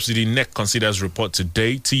 Fuel subsidy, NEC considers report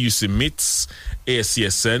today. TUC meets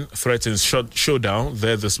ASCSN, threatens showdown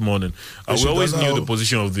there this morning. We always knew the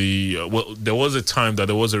position of the... there was a time that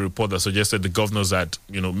there was a report that suggested the governors had,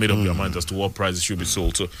 made up their mind as to what prices should be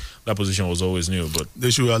sold. So that position was always new. But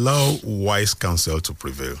they should allow wise counsel to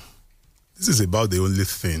prevail. This is about the only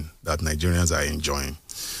thing that Nigerians are enjoying.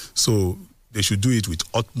 So they should do it with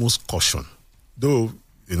utmost caution. Though...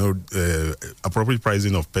 appropriate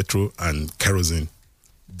pricing of petrol and kerosene,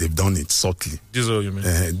 they've done it subtly. Diesel, you mean?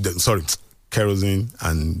 Kerosene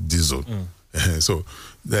and diesel. So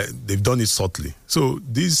they've done it subtly. So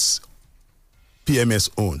this PMS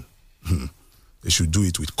own, they should do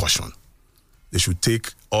it with caution. They should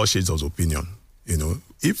take all shades of opinion.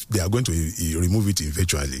 If they are going to remove it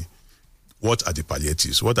eventually, what are the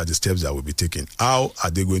palliatives? What are the steps that will be taken? How are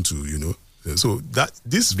they going to, so that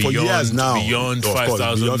this beyond, for years now, beyond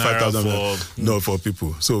 5,000 for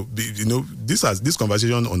people. So this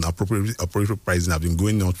conversation on appropriate pricing have been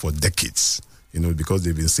going on for decades. Because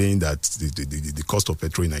they've been saying that the cost of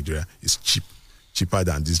petrol in Nigeria is cheaper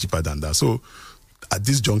than this, cheaper than that. So at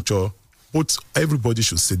this juncture, everybody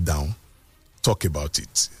should sit down, talk about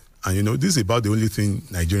it, and this is about the only thing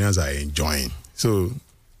Nigerians are enjoying. So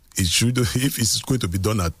it should, if it's going to be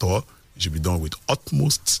done at all, it should be done with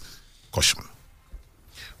utmost caution.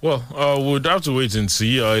 Well, we'd have to wait and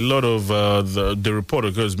see. A lot of the report,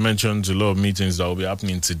 of course, mentions a lot of meetings that will be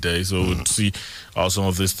happening today. So we'll see how some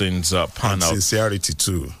of these things pan out. Sincerity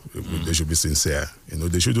too. They should be sincere.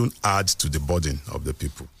 They shouldn't add to the burden of the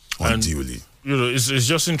people. unduly. It's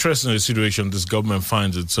just interesting the situation this government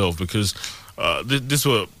finds itself, because this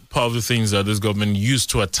were part of the things that this government used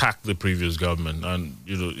to attack the previous government. And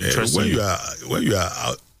when you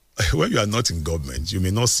are not in government, you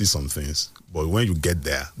may not see some things, but when you get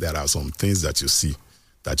there are some things that you see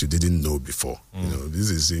that you didn't know before.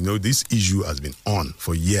 This issue has been on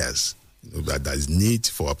for years. That there is need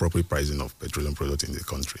for appropriate pricing of petroleum products in the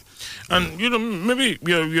country. And maybe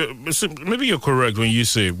you're correct when you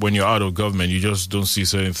say when you're out of government you just don't see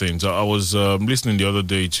certain things. I was listening the other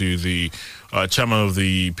day to the chairman of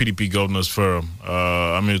the PDP Governors Forum,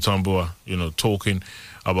 Aminu Tambuwa, talking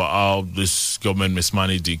about how this government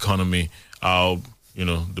mismanaged the economy, how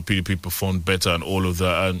the PDP performed better and all of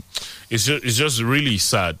that. And it's just really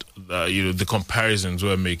sad that the comparisons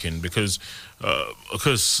we're making, because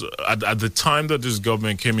at the time that this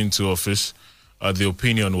government came into office, the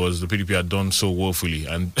opinion was the PDP had done so woefully,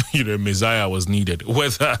 and a messiah was needed.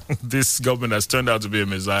 Whether this government has turned out to be a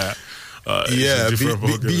messiah,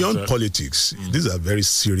 beyond politics, these are very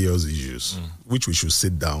serious issues which we should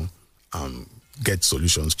sit down and get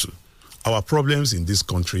solutions to. Our problems in this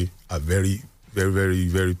country are very, very, very,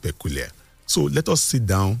 very peculiar. So let us sit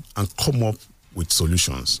down and come up with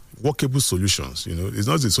solutions, workable solutions. It's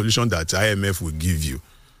not the solution that IMF will give you.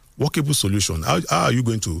 Workable solution. How are you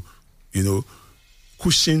going to,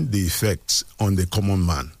 cushion the effects on the common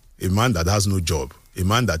man, a man that has no job, a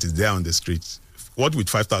man that is there on the streets? What would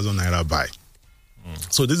 5,000 naira buy?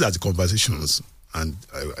 So these are the conversations, and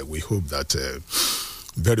we hope that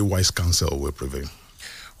very wise counsel will prevail.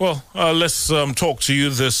 Well, let's talk to you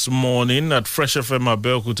this morning at Fresh FM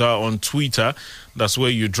Abeokuta on Twitter. That's where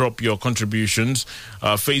you drop your contributions.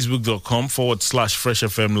 Facebook.com/Fresh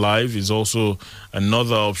FM Live is also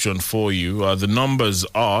another option for you. The numbers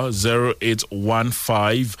are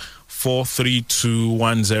 0815 432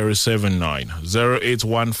 1079.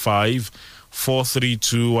 0815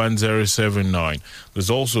 432 1079. There's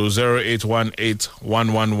also 0818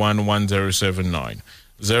 111 1079.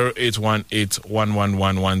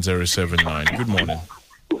 0818-111-1079. Good morning.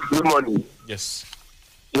 Good morning. Yes.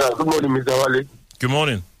 Yeah, good morning, Mr. Wale. Good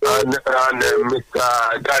morning. And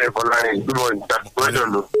Mr. Gary Folani. Good morning, sir. Well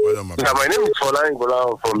done. My name is Folani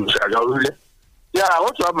Gola from Shagawule. Yeah, I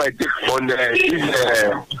want to have my take on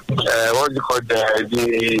what's it called,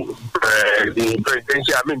 the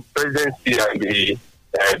presidency and the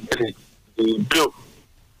bill.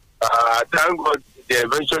 Thank God they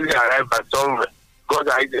eventually arrived at somewhere. Because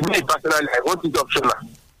me personally, I want it optional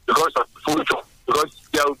because of the future. Because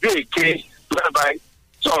there will be a case whereby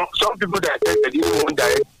some people that said they didn't want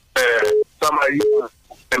direct summary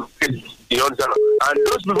and those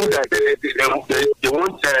people that said they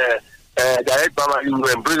want direct summary will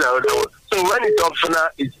embrace another one. So when it's optional,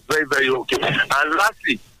 it's very, very okay. And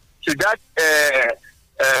lastly, to that the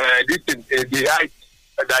height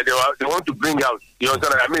that they want to bring out, the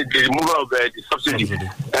removal of the subsidy,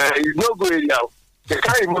 is no good anyhow. They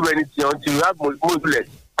can't remove anything until you have modular.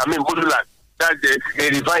 That's a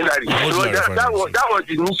refinery. That was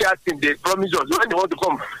the initial thing they promised us when they want to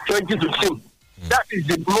come 2015. That is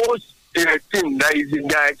the most thing that is in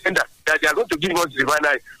their agenda, that they are going to give us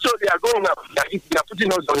refinery. So they are going up. They are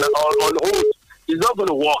putting us on hold. It's not going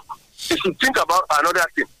to work. They should think about another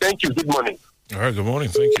thing. Thank you. Good morning. All right. Good morning.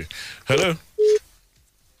 Thank you. Hello.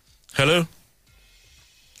 Hello.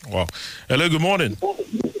 Wow. Hello. Good morning.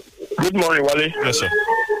 Good morning, Wale. Yes, sir.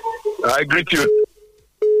 I greet you,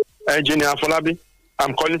 Engineer Folabi.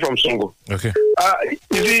 I'm calling from Songo. Okay.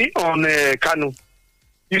 You see, on Kanu,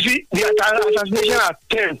 you see, the assassination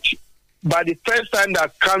attempt by the first time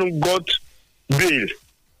that Kanu got bail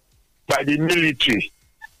by the military,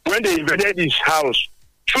 when they invaded his house,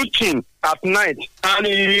 shooting at night, and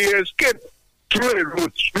he escaped through a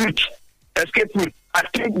route. I think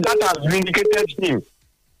that has vindicated him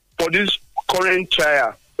for this current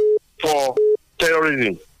trial for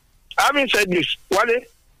terrorism. Having said this, Wale,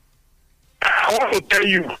 I want to tell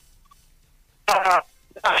you,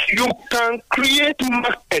 you can create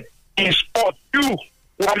market in sport. You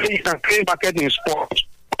can create market in sport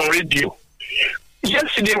on radio.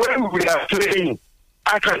 Yesterday when we were playing,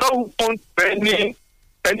 I cannot want any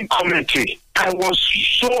commentary. I was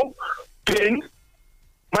so pained.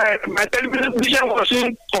 My television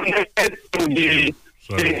wasn't connected to the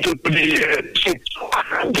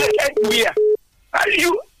where are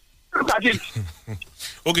you? Look at it.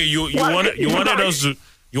 Okay, you wanted us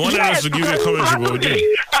to give you a commentary, but we did.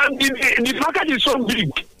 And the market is so big.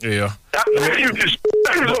 Yeah.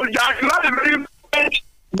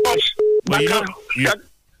 But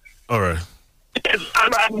all right.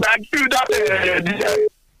 I feel that.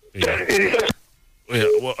 Yeah,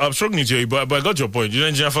 Well, I'm struggling to hear you, but I got your point. You know,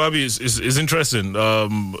 Engineer Fabi is interesting.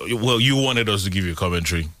 Well, you wanted us to give you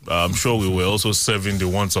commentary. I'm sure we were also serving the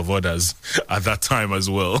wants of others at that time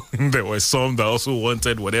as well. There were some that also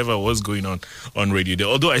wanted whatever was going on radio there.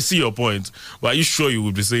 Although I see your point, but are you sure you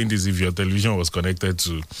would be saying this if your television was connected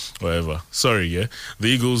to whatever? Sorry, yeah. The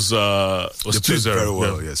Eagles was 2-0. Very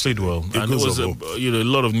well, yes. Played well. And it was a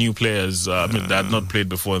lot of new players that had not played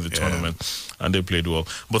before in the tournament, and they played well.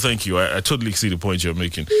 But thank you. I totally see the point you're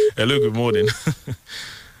making. Hello, good morning.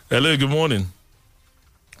 Hello, good morning.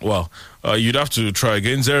 Wow. You'd have to try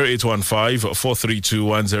again.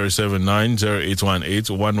 0815-432-1079,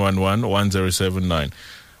 0818-111-1079.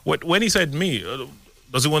 When he said me,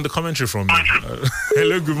 does he want the commentary from me?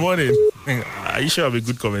 Hello, good morning. Are you sure I'm a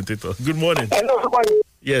good commentator? Good morning. Hello, good morning.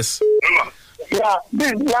 Yes. Yeah,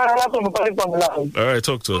 this is from the line. All right,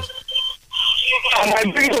 talk to us.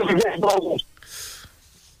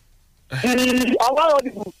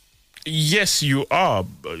 Yes, you are.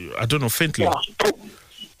 I don't know, faintly. Yeah.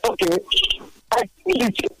 Okay. I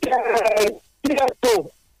think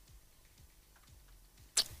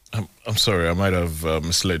I'm sorry, I might have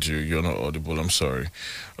misled you. You're not audible. I'm sorry.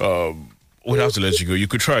 We'll have to let you go. You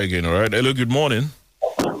could try again, all right? Hello, good morning.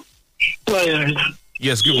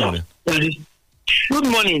 Yes, good morning. Good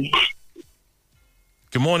morning.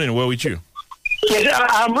 Good morning. Where with you? Yes,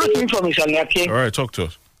 I'm listening from Isalaki. All right, talk to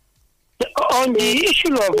us. On the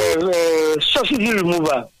issue of subsidy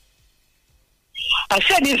removal, I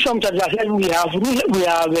said this sometimes. I said we have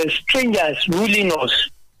strangers ruling us.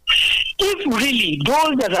 If really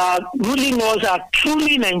those that are ruling us are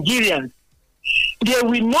truly Nigerians, they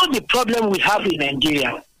will know the problem we have in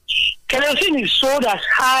Nigeria. Kerosene is sold as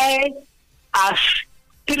high as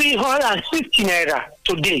 360 naira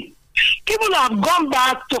today. People have gone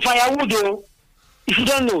back to firewood. If you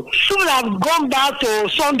don't know, people have gone back to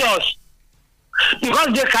sawdust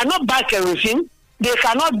because they cannot buy kerosene. They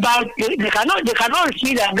cannot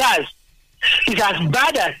refill their gas. It's as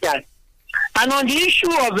bad as that. And on the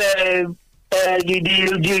issue of the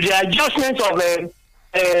adjustment of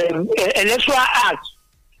electoral act,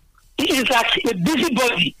 it is like a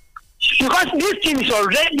busybody because this thing is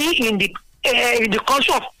already in the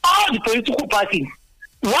control of all the political parties.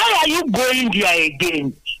 Why are you going there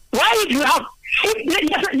again? Why if you have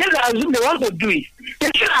let's assume they want to do it, they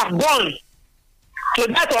should have gone to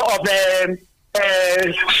that of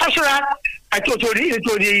social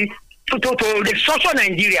to social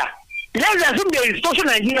Nigeria. Let's assume there is social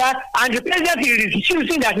Nigeria and the president is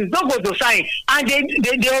choosing that he's not going to sign and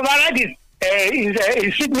they override his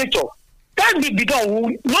signature. That will be done.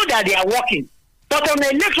 We know that they are working. But on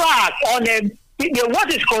the electoral act, on what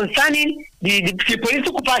is concerning the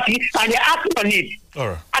political party and they act on it. All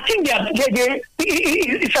right. I think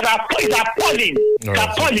it's appalling. All right,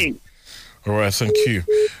 appalling. All right, thank you.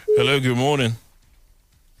 Hello, good morning.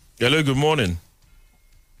 Hello, good morning.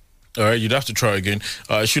 All right, you'd have to try again.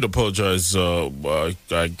 I should apologize. I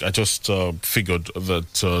just figured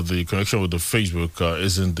that the connection with the Facebook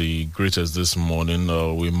isn't the greatest this morning.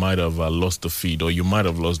 We might have lost the feed, or you might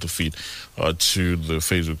have lost the feed to the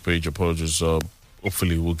Facebook page. Apologies.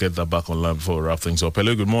 Hopefully, we'll get that back online before we wrap things up.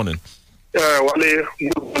 Hello, good morning. Wale,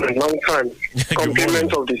 good morning. Long time.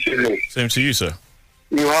 Compliment of the season. Same to you, sir.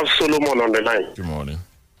 You have Solomon on the line. Good morning.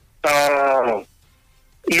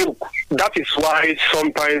 Look, that is why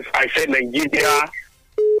sometimes I say Nigeria,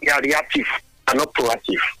 they are reactive and not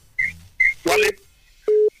proactive. Well,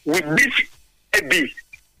 with this bills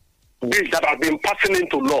that have been passing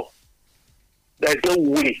into law, there is no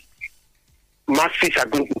way masses are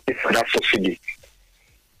going to pay for that subsidy.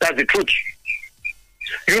 That's the truth.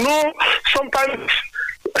 You know, sometimes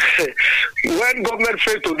when government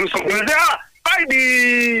fails to do something, they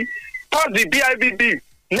say, pass the BIBB.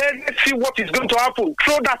 Let's see what is going to happen.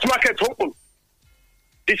 Throw that market open.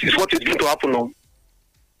 This is what is going to happen now.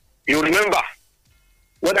 You remember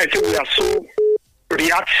when I say we are so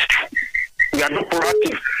reactive, we are not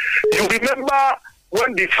proactive. You remember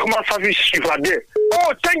when the former service chief are there?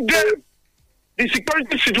 Oh, thank them. The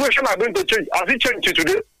security situation are going to change. Has it changed to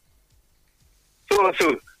today? So,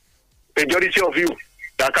 majority of you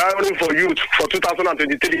that are running for youth for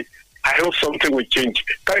 2023, I hope something will change.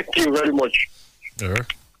 Thank you very much. All right.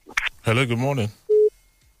 Hello, good morning.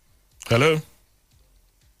 Hello.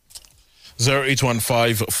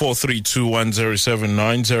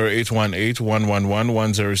 0815-432-1079,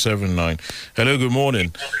 0818-111-1079. Hello, good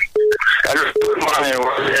morning. Hello, good morning.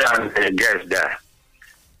 And the guest there.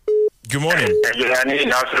 Good morning. I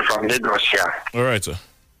need also from Lagos here. All right, sir.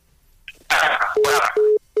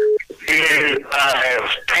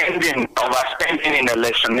 Overspending in the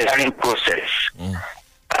electioneering process.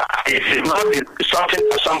 I It's not something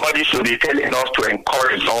that somebody should be telling us to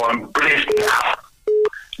encourage or embrace now.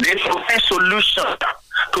 There's a solution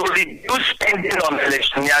to reduce spending on the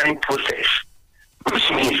electioneering process, which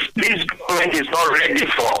means this government is not ready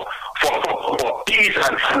for peace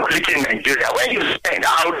and stability in Nigeria. When you spend,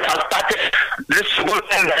 I would have started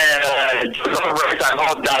distributing rights and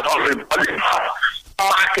all that on the public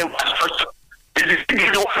infrastructure.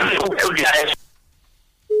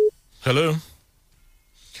 Hello.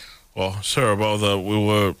 Well, sorry about that. We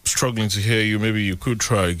were struggling to hear you. Maybe you could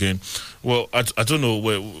try again. Well, I don't know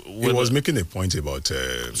where he was making a point about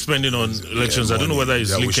spending on elections. Money, I don't know whether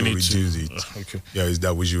he's linking it to it. Okay. Yeah, is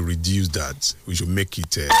that we should reduce that. We should make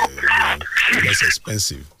it less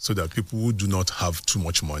expensive so that people who do not have too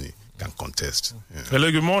much money can contest. Yeah. Hello,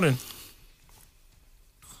 good morning.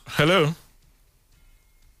 Hello.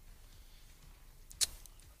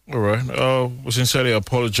 All right. We sincerely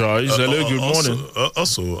apologize. Hello, good morning.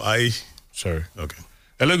 Sorry. Okay.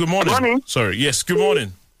 Hello, good morning. Good morning. Sorry. Yes, good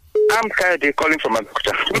morning. I'm Kayode calling from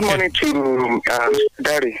Abuja. Good morning to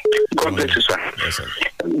Dari. God bless you, sir. Yes, sir.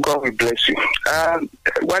 God will bless you.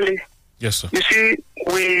 Wale. Yes, sir. You see,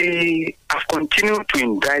 we have continued to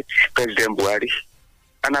indict President Buhari.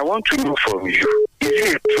 And I want to know from you, is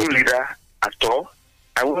he a true leader at all?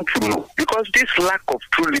 I want to know. Because this lack of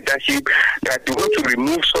true leadership, that you want to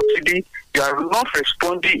remove subsidy, you are not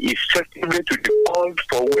responding effectively to the call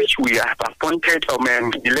for which we have appointed or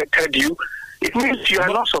elected you. It means you are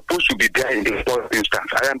not supposed to be there in the first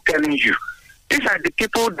instance. I am telling you. These are the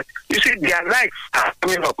people, that, you see, their lives are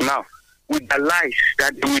coming up now with the lies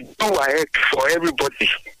that they will do ahead for everybody.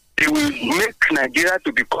 They will make Nigeria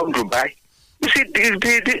to become Dubai. You see, these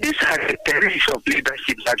are the terrorists of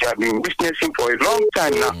leadership that you have been witnessing for a long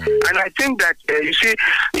time now. And I think that, you see,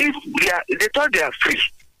 if they thought they are free,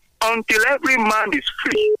 until every man is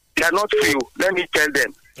free, they are not free. Let me tell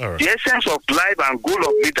them. Right. The essence of life and goal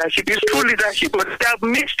of leadership is true leadership, but they have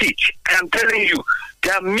missed it. I am telling you, they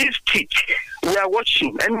have missed it. We are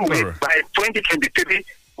watching. Anyway, by 2023,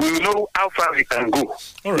 we will know how far we can go.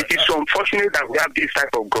 It is so unfortunate that we have this type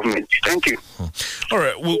of government. Thank you. All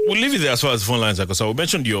right, we'll leave it there as far as the phone lines are concerned. We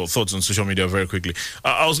mentioned your thoughts on social media very quickly.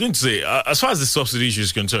 I was going to say, as far as the subsidy issue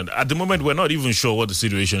is concerned, at the moment, we're not even sure what the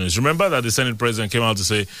situation is. Remember that the Senate president came out to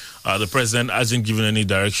say the president hasn't given any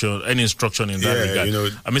direction, any instruction in that regard. You know,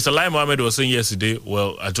 Mr. Lai Mohammed was saying yesterday,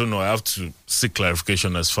 well, I don't know, I have to seek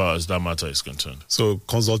clarification as far as that matter is concerned. So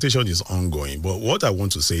consultation is ongoing. But what I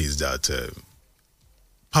want to say is that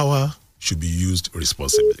power should be used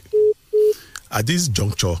responsibly. At this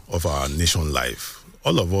juncture of our nation life,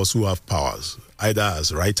 all of us who have powers, either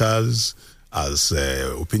as writers, as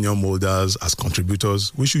opinion molders, as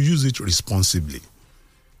contributors, we should use it responsibly.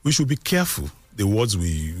 We should be careful the words we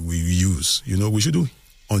use. You know, we shouldn't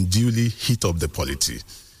unduly heat up the polity.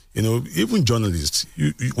 You know, even journalists,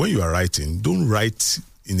 when you are writing, don't write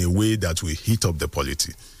in a way that will heat up the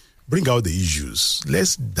polity. Bring out the issues.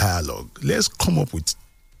 Let's dialogue. Let's come up with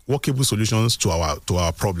workable solutions to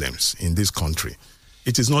our problems in this country.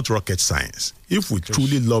 It is not rocket science. If we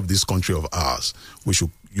truly love this country of ours, we should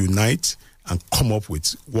unite and come up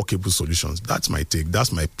with workable solutions. That's my take.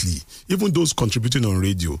 That's my plea. Even those contributing on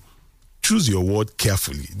radio, choose your word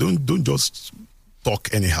carefully. Don't just talk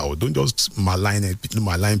anyhow. Don't just malign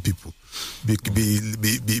people. Be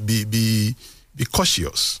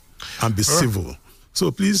cautious and be civil. So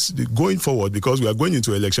please, going forward, because we are going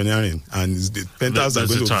into electioneering and the Pentas are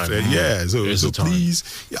going to... So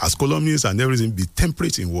please, as columnists and everything, be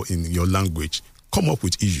temperate in your language. Come up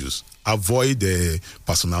with issues. Avoid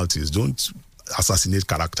personalities. Don't assassinate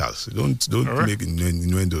characters. Don't make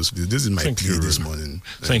innuendos. This is my plea this morning.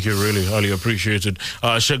 Thank you, really. Highly appreciated.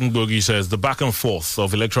 Shegun Gogi says, the back and forth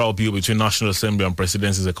of electoral bill between National Assembly and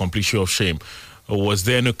Presidency is a complete show of shame. Was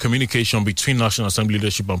there no communication between National Assembly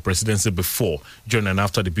leadership and presidency before, during and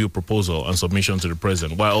after the bill proposal and submission to the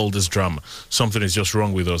president? Why all this drama? Something is just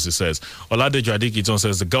wrong with us, he says. Oladejo Adikiton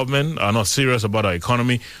says, the government are not serious about our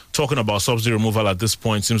economy. Talking about subsidy removal at this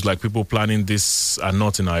point seems like people planning this are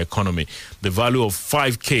not in our economy. The value of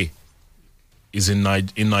 5K is in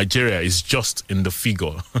Nigeria is just in the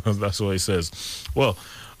figure. That's what he says. Well,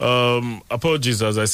 apologies, as I